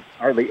haven't heard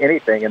hardly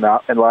anything in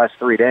the last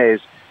 3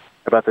 days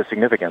about the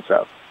significance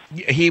of.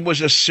 He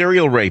was a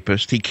serial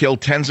rapist. He killed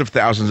tens of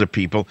thousands of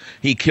people.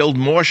 He killed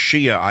more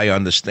Shia, I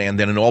understand,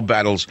 than in all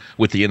battles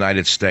with the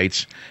United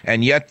States.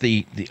 And yet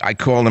I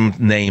call them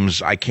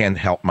names. I can't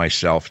help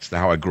myself. It's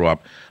how I grew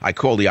up. I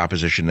call the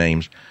opposition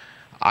names.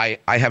 I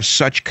have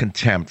such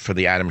contempt for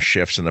the Adam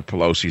Schiffs and the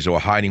Pelosi's who are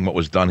hiding what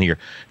was done here.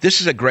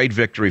 This is a great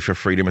victory for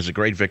freedom. It's a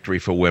great victory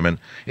for women.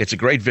 It's a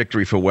great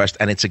victory for West,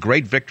 and it's a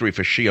great victory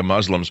for Shia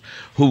Muslims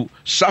who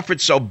suffered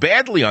so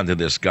badly under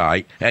this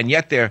guy, and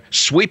yet they're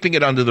sweeping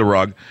it under the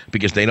rug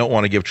because they don't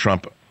want to give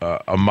Trump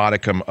a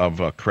modicum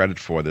of credit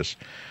for this.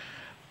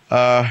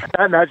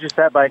 Not just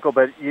that, Michael,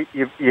 but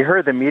you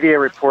heard the media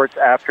reports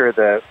after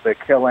the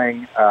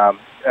killing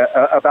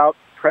about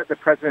the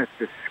president's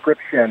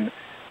description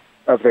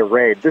of the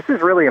raid. This is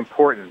really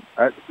important.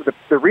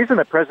 The reason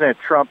that President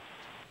Trump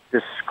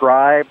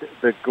described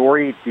the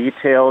gory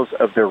details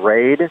of the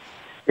raid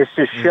is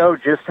to show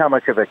just how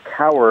much of a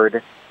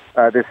coward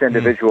this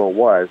individual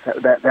was.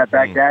 That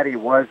Baghdadi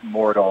was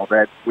mortal.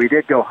 That we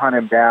did go hunt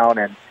him down,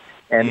 and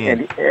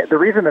the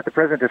reason that the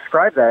president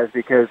described that is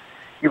because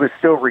he was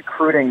still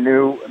recruiting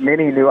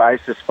many new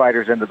ISIS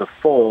fighters into the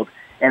fold,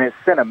 and it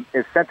sent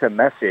a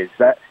message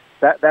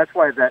that's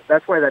why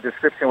that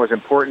description was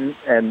important,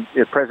 and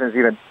the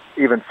president's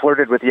even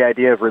flirted with the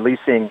idea of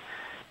releasing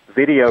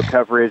video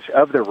coverage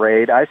of the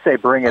raid. I say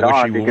bring it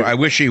on. I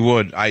wish he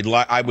would.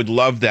 I would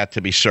love that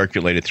to be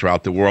circulated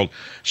throughout the world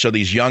so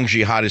these young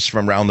jihadists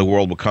from around the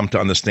world will come to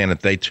understand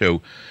that they,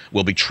 too,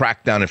 will be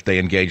tracked down if they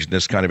engage in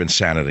this kind of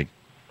insanity.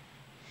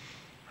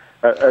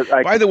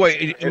 By the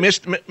way,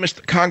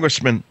 Mr.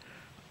 Congressman,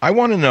 I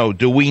want to know,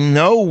 do we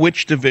know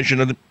which division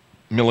of the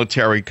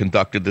military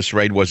conducted this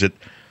raid? Was it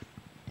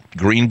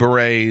Green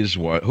Berets?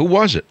 Who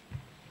was it?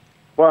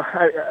 Well,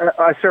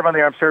 I serve on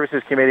the Armed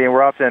Services Committee, and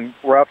we're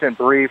often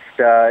briefed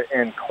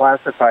in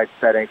classified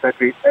settings. I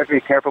have to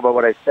be careful about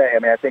what I say. I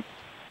mean, I think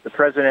the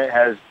president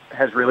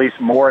has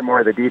released more and more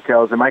of the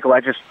details. And Michael,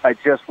 I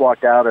just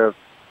walked out of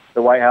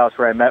the White House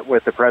where I met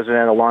with the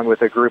president along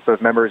with a group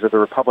of members of the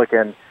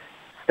Republican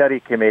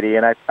Study Committee,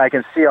 and I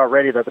can see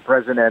already that the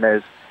president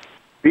is,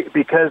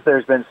 because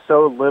there's been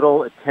so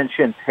little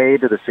attention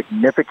paid to the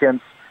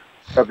significance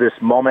of this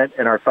moment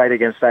in our fight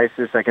against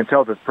ISIS. I can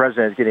tell that the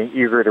president is getting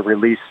eager to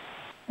release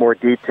more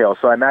detail.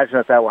 So I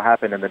imagine that will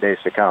happen in the days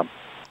to come.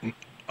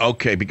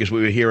 Okay, because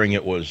we were hearing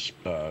it was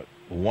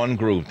one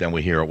group, then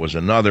we hear it was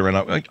another,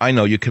 and I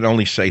know you can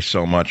only say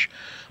so much.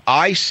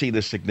 I see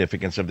the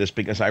significance of this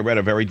because I read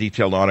a very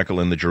detailed article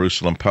in the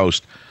Jerusalem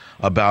Post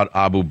about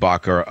Abu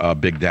Bakr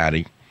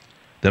Baghdadi.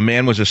 The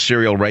man was a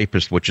serial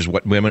rapist, which is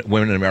what women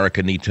in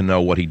America need to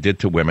know, what he did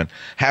to women.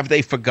 Have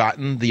they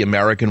forgotten the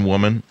American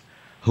woman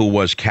who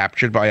was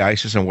captured by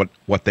ISIS and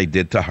what they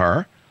did to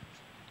her?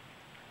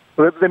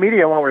 Well, the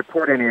media won't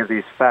report any of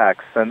these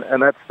facts, and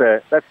that's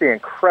the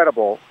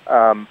incredible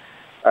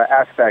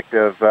aspect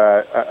of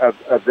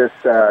this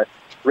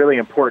really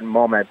important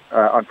moment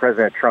on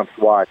President Trump's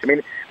watch. I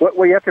mean, what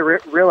you have to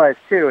realize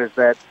too is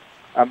that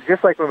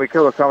just like when we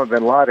killed Osama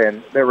bin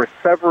Laden, there were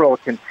several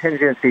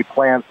contingency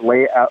plans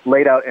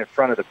laid out in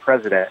front of the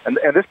president, and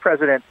this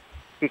president,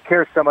 he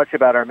cares so much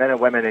about our men and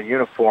women in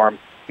uniform.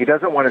 He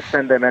doesn't want to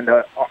send them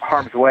into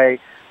harm's way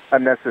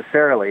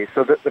unnecessarily.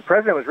 So the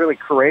president was really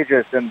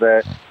courageous in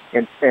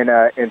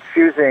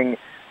choosing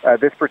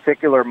this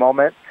particular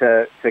moment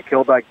to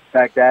kill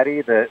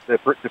Baghdadi.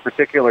 The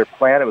particular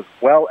plan, it was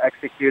well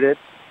executed.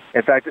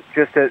 In fact,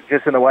 just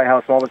in the White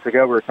House moments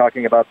ago, we were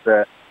talking about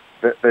the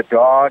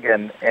dog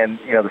and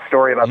the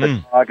story about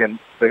the dog and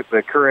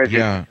the courage,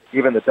 and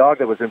even the dog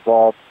that was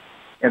involved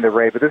in the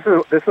raid. But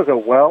this was a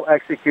well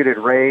executed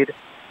raid.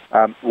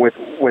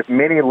 With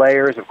many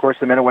layers. Of course,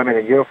 the men and women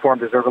in uniform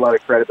deserve a lot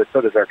of credit, but so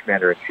does our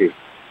commander-in-chief.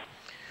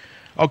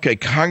 Okay,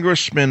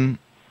 Congressman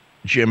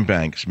Jim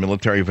Banks,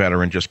 military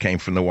veteran, just came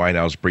from the White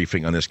House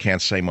briefing on this.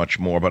 Can't say much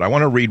more, but I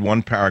want to read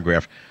one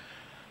paragraph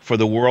for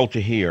the world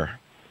to hear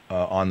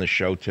on the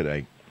show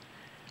today.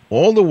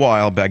 All the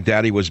while,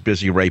 Baghdadi was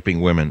busy raping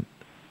women.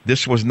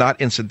 This was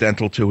not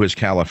incidental to his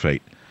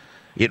caliphate.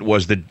 It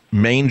was the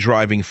main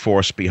driving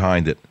force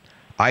behind it.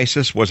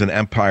 ISIS was an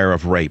empire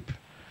of rape.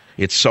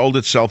 It sold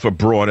itself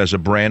abroad as a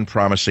brand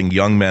promising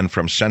young men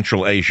from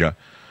Central Asia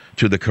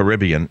to the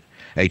Caribbean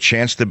a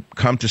chance to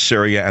come to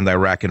Syria and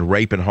Iraq and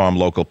rape and harm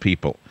local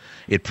people.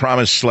 It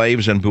promised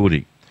slaves and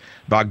booty.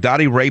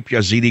 Baghdadi raped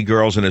Yazidi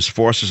girls, and his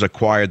forces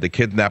acquired the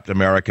kidnapped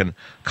American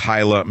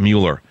Kyla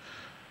Mueller.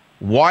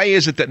 Why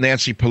is it that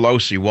Nancy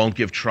Pelosi won't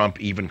give Trump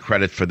even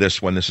credit for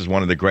this when this is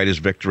one of the greatest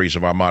victories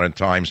of our modern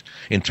times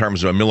in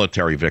terms of a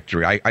military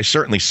victory? I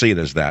certainly see it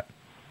as that.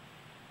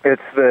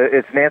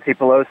 It's Nancy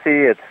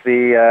Pelosi. It's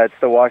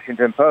the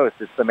Washington Post.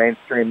 It's the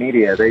mainstream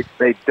media.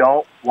 They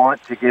don't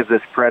want to give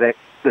this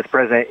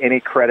president any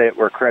credit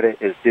where credit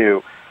is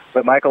due.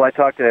 But Michael, I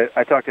talked to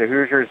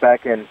Hoosiers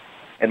back in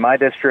my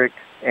district,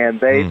 and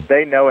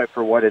they know it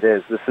for what it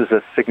is. This is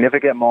a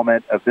significant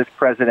moment of this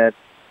president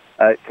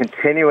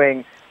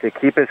continuing to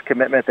keep his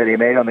commitment that he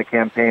made on the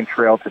campaign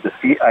trail to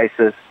defeat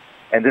ISIS.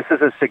 And this is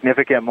a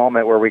significant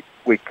moment where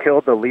we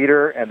killed the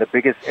leader and the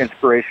biggest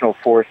inspirational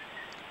force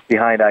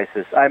behind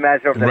ISIS. I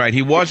imagine. Right.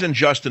 He wasn't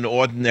just an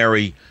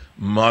ordinary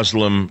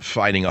Muslim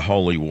fighting a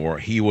holy war.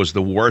 He was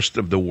the worst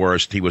of the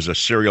worst. He was a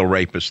serial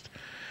rapist.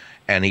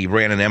 and he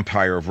ran an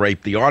empire of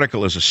rape. The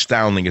article is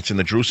astounding. It's in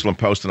the Jerusalem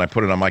Post, and I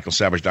put it on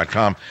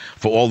michaelsavage.com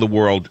for all the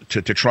world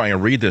to try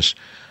and read this.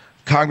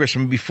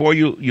 Congressman, before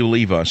you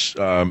leave us,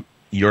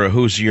 you're a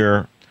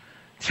Hoosier.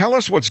 Tell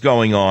us what's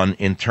going on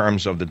in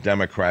terms of the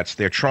Democrats.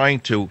 They're trying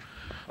to...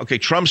 Okay,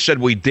 Trump said,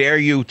 we dare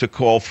you to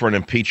call for an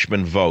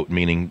impeachment vote,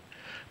 meaning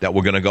that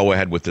we're going to go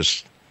ahead with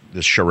this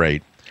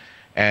charade.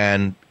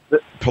 And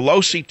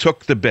Pelosi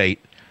took the bait,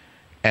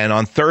 and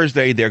on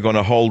Thursday they're going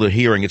to hold a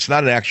hearing. It's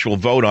not an actual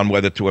vote on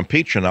whether to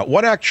impeach or not.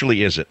 What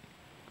actually is it?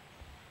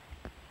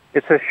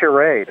 It's a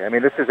charade. I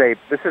mean, this is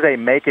a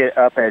make it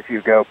up as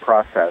you go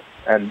process.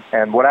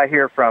 And what I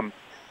hear from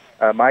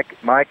my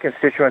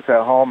constituents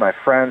at home, my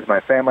friends, my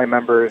family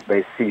members,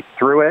 they see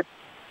through it.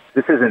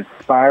 This is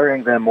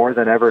inspiring them more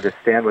than ever to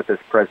stand with this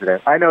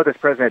president. I know this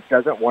president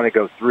doesn't want to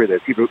go through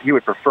this. He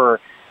would prefer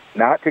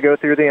not to go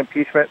through the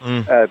impeachment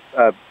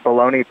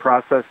baloney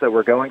process that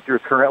we're going through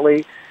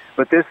currently.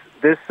 But this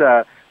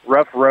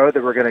rough road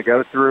that we're going to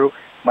go through,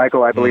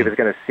 Michael, I believe is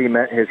going to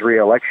cement his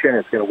reelection.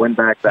 It's going to win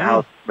back the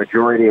House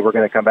majority. We're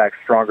going to come back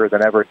stronger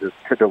than ever to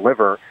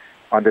deliver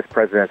on this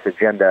president's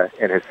agenda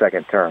in his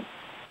second term.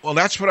 Well,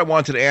 that's what I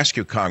wanted to ask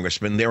you,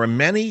 Congressman. There are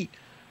many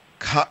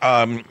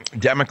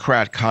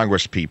Democrat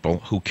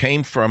congresspeople who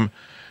came from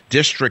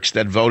districts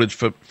that voted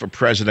for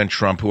President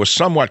Trump, who are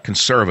somewhat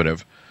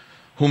conservative,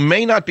 who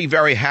may not be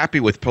very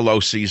happy with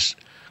Pelosi's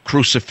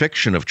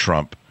crucifixion of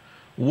Trump.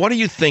 What do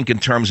you think in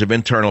terms of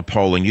internal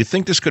polling? You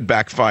think this could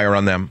backfire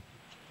on them?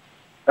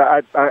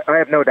 I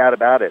have no doubt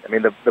about it. I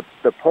mean,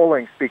 the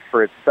polling speaks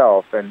for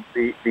itself, and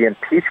the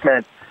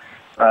impeachment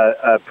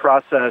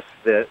process,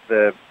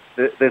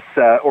 this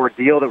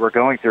ordeal that we're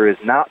going through is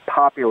not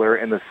popular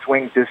in the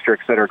swing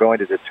districts that are going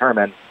to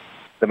determine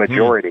the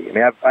majority. I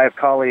mean, I have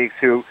colleagues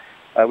who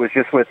was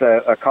just with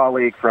a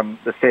colleague from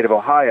the state of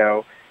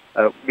Ohio,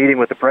 meeting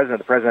with the president.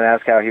 The president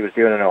asked how he was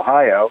doing in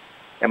Ohio,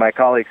 and my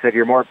colleague said,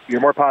 "You're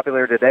more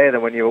popular today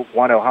than when you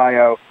won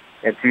Ohio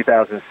in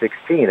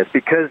 2016." It's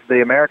because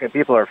the American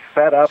people are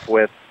fed up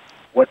with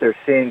what they're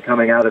seeing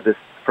coming out of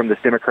from this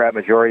Democrat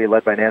majority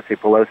led by Nancy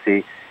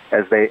Pelosi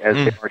as they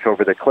march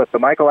over the cliff.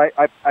 But Michael,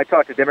 I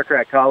talk to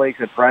Democrat colleagues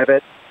in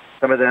private,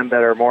 some of them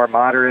that are more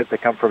moderate,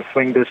 that come from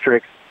swing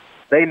districts.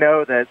 They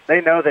know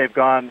they've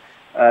gone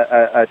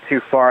too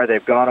far.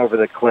 They've gone over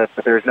the cliff,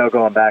 but there's no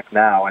going back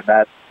now. And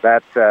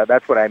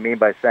that's what I mean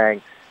by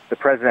saying the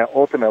president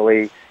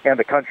ultimately and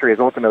the country is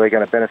ultimately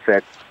going to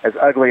benefit. As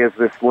ugly as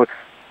this looks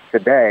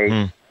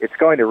today, it's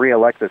going to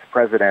reelect this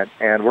president,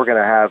 and we're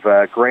going to have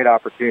a great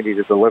opportunity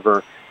to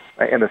deliver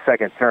in the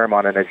second term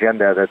on an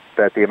agenda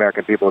that the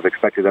American people have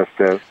expected us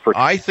to.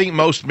 I think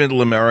most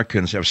middle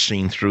Americans have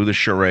seen through the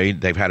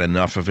charade. They've had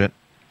enough of it.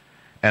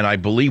 And I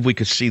believe we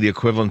could see the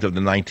equivalent of the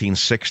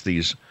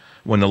 1960s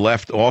when the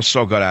left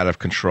also got out of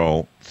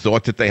control,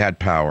 thought that they had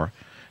power,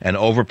 and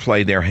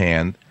overplayed their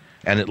hand.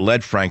 And it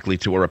led, frankly,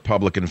 to a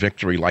Republican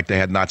victory like they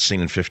had not seen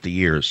in 50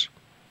 years.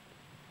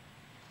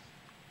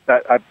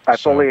 I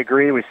fully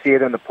agree. We see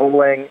it in the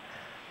polling.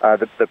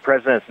 The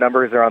president's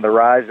numbers are on the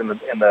rise in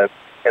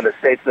the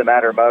states that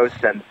matter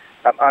most, and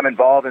I'm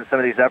involved in some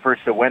of these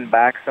efforts to win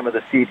back some of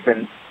the seats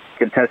in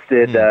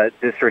contested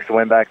districts, to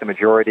win back the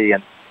majority.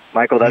 And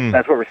Michael,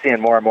 that's what we're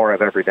seeing more and more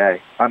of every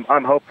day.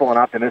 I'm hopeful and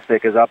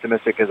optimistic as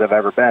I've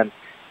ever been,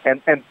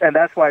 and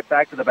that's why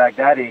back to the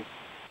Baghdadi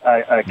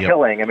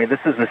killing. I mean,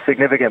 this is a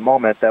significant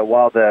moment that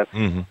while the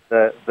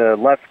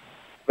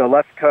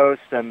left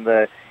coast and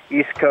the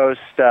East Coast,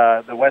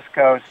 the West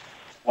Coast,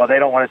 while they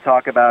don't want to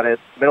talk about it,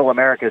 middle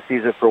America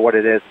sees it for what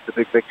it is. It's a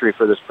big victory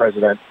for this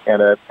president,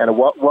 and a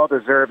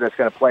well-deserved that's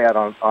going to play out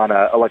on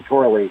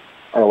electorally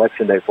on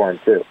Election Day for him,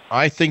 too.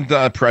 I think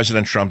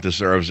President Trump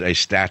deserves a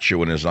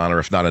statue in his honor,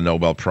 if not a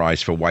Nobel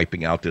Prize, for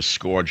wiping out this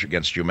scourge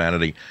against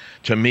humanity.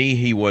 To me,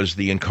 he was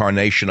the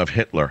incarnation of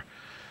Hitler.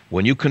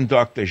 When you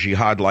conduct a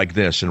jihad like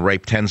this and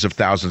rape tens of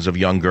thousands of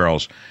young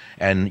girls,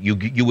 and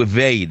you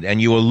evade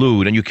and you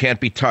elude and you can't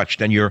be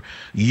touched, and you're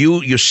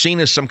seen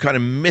as some kind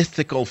of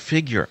mythical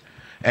figure,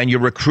 and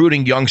you're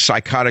recruiting young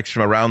psychotics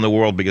from around the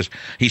world because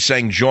he's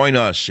saying, join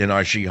us in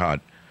our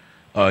jihad.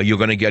 You're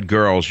going to get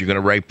girls, you're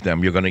going to rape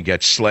them, you're going to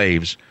get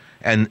slaves.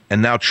 And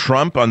now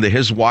Trump, under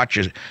his watch,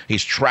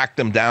 he's tracked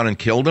them down and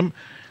killed them.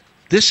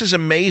 This is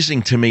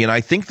amazing to me, and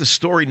I think the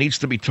story needs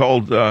to be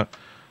told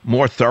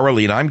more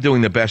thoroughly, and I'm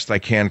doing the best I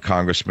can,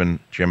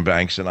 Congressman Jim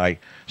Banks, and I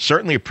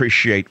certainly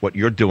appreciate what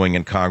you're doing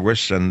in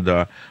Congress and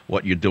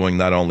what you're doing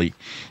not only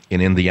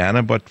in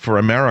Indiana, but for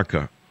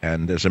America.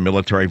 And as a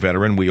military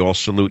veteran, we all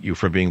salute you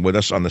for being with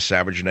us on the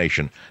Savage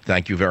Nation.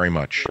 Thank you very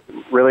much.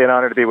 Really an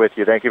honor to be with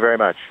you. Thank you very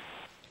much.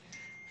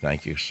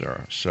 Thank you,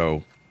 sir.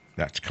 So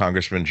that's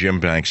Congressman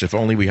Jim Banks. If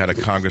only we had a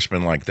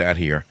congressman like that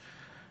here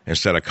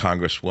instead of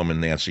Congresswoman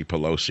Nancy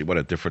Pelosi. What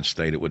a different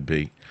state it would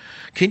be.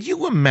 Can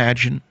you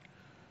imagine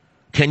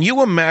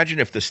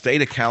if the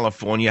state of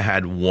California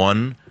had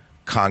one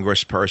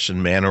congressperson,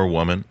 man or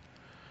woman,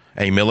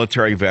 a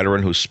military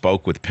veteran who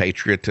spoke with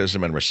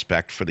patriotism and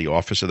respect for the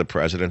office of the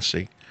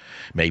presidency,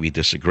 maybe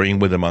disagreeing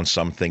with him on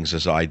some things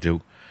as I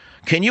do?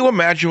 Can you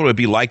imagine what it would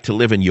be like to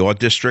live in your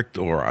district?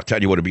 Or I'll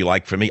tell you what it would be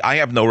like for me. I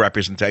have no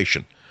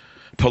representation.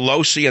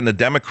 Pelosi and the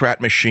Democrat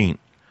machine.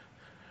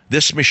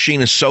 This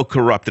machine is so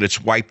corrupt that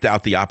it's wiped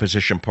out the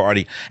opposition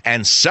party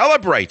and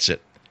celebrates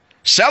it.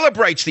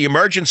 Celebrates the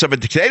emergence of a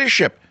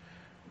dictatorship.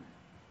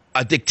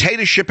 A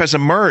dictatorship has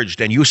emerged,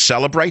 and you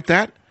celebrate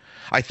that?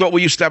 I thought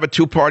we used to have a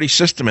two-party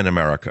system in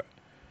America.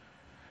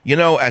 You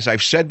know, as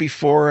I've said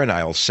before, and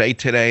I'll say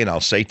today and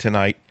I'll say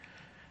tonight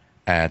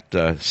at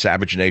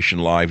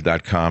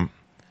SavageNationLive.com,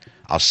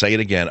 I'll say it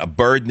again. A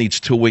bird needs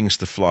two wings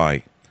to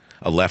fly,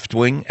 a left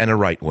wing and a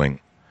right wing.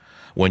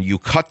 When you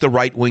cut the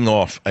right wing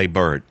off a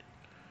bird,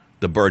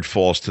 the bird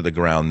falls to the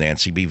ground,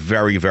 Nancy. Be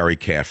very, very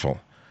careful,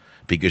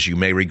 because you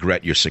may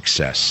regret your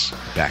success.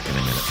 Back in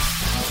a minute.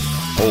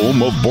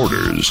 Home of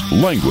borders,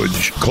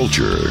 language,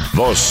 culture,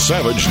 the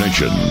Savage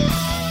Nation.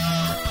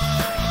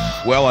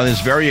 Well, on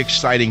this very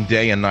exciting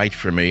day and night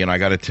for me, and I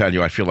got to tell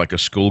you, I feel like a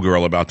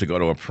schoolgirl about to go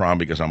to a prom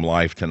because I'm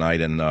live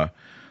tonight and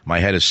my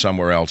head is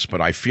somewhere else.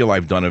 But I feel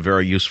I've done a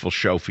very useful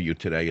show for you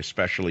today,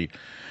 especially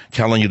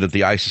telling you that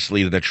the ISIS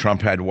leader that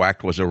Trump had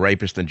whacked was a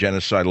rapist and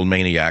genocidal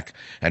maniac.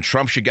 And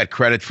Trump should get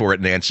credit for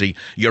it, Nancy.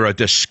 You're a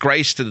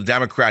disgrace to the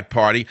Democrat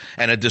Party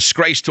and a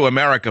disgrace to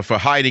America for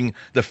hiding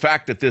the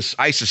fact that this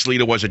ISIS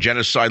leader was a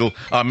genocidal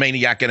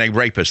maniac and a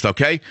rapist,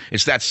 okay?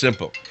 It's that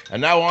simple.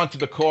 And now on to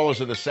the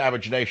callers of the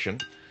Savage Nation.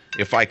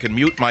 If I can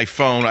mute my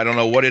phone, I don't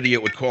know what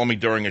idiot would call me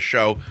during a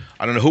show.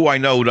 I don't know who I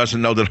know who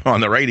doesn't know that I'm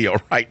on the radio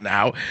right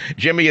now.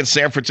 Jimmy in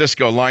San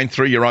Francisco, line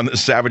 3, you're on the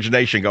Savage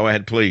Nation. Go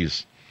ahead,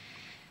 please.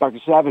 Dr.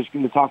 Savage,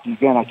 good to talk to you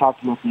again. I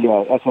talked to you at the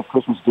SF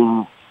Christmas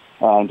dinner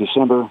in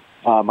December.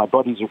 My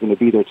buddies are going to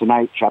be there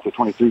tonight, Chapter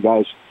 23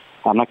 guys.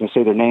 I'm not going to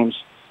say their names,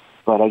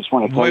 but I just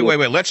want to tell you.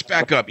 Wait. Let's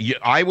back up.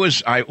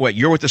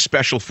 You're with the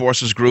Special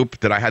Forces group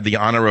that I had the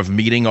honor of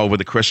meeting over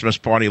the Christmas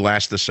party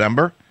last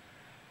December?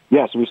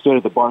 Yes, we stood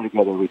at the bar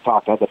together. We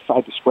talked. I had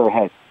the square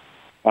head.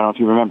 I don't know if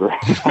you remember.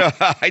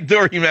 I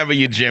do remember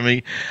you,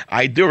 Jimmy.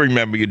 Are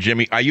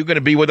you going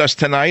to be with us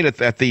tonight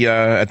at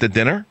the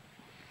dinner?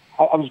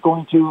 I was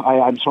going to.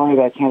 I'm sorry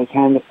that I can't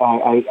attend.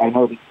 I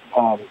know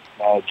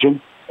that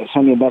Jim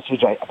sent me a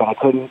message, but I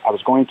couldn't. I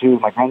was going to.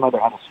 My grandmother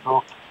had a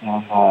stroke,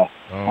 and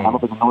I'm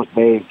up in the North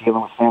Bay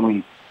dealing with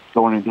family,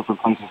 going in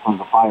different places from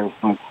the fires.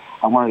 But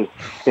I wanted to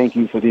thank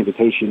you for the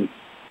invitation,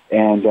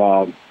 and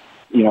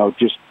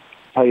just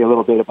tell you a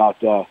little bit about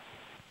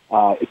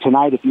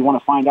tonight. If you want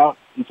to find out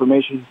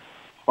information,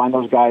 find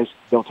those guys.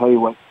 They'll tell you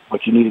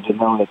what you needed to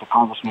know that the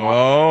congressman...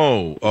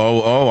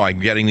 I'm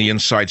getting the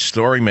inside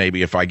story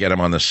maybe if I get him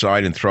on the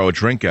side and throw a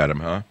drink at him,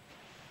 huh?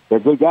 They're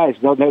good guys.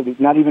 No,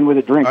 not even with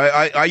a drink.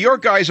 Are your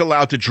guys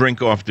allowed to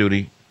drink off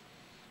duty?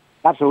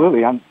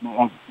 Absolutely. I'm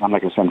not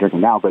going to say I'm drinking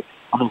now, but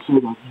I'm going to say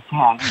that you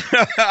can.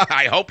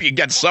 I hope you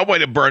get some way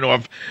to burn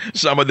off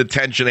some of the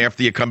tension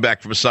after you come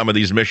back from some of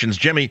these missions.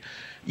 Jimmy,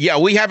 yeah,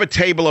 we have a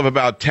table of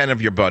about 10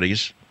 of your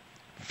buddies,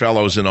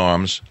 fellows in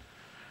arms,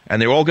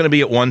 and they're all going to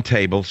be at one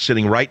table,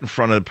 sitting right in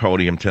front of the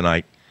podium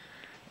tonight.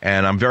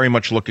 And I'm very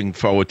much looking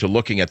forward to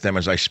looking at them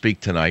as I speak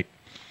tonight.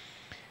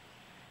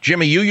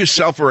 Jimmy, you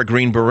yourself are a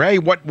Green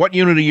Beret. What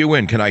unit are you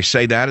in? Can I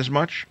say that as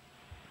much?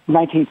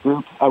 19th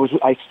Group. I was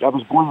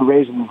born and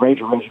raised in the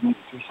Ranger Regiment,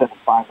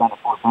 375 down at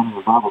Fort Benning,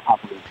 the Bravo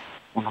Company.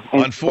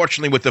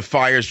 Unfortunately, with the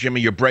fires,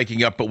 Jimmy, you're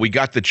breaking up, but we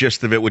got the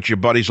gist of it, which your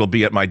buddies will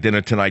be at my dinner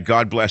tonight.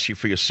 God bless you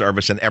for your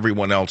service and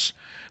everyone else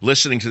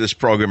listening to this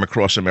program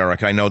across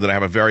America. I know that I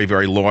have a very,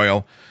 very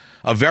loyal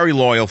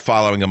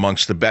following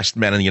amongst the best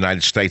men in the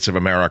United States of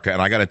America.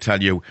 And I got to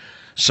tell you,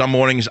 some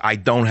mornings I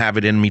don't have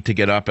it in me to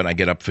get up, and I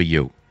get up for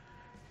you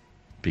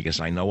because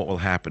I know what will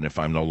happen if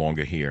I'm no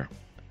longer here.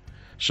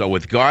 So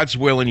with God's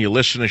will and your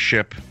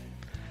listenership,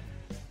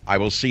 I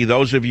will see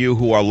those of you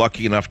who are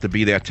lucky enough to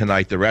be there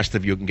tonight. The rest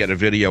of you can get a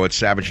video at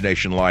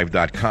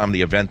SavageNationLive.com.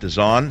 The event is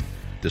on,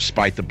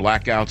 despite the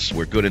blackouts.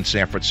 We're good in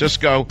San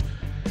Francisco.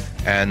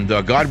 And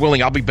God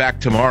willing, I'll be back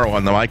tomorrow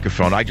on the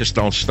microphone. I just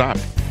don't stop.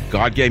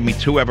 God gave me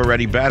 2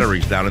 ever-ready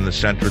batteries down in the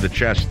center of the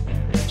chest.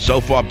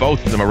 So far,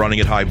 both of them are running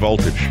at high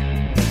voltage.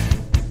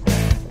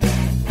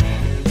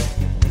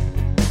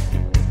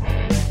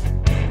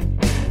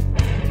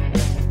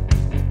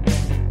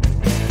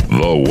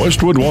 The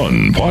Westwood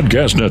One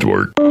Podcast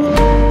Network.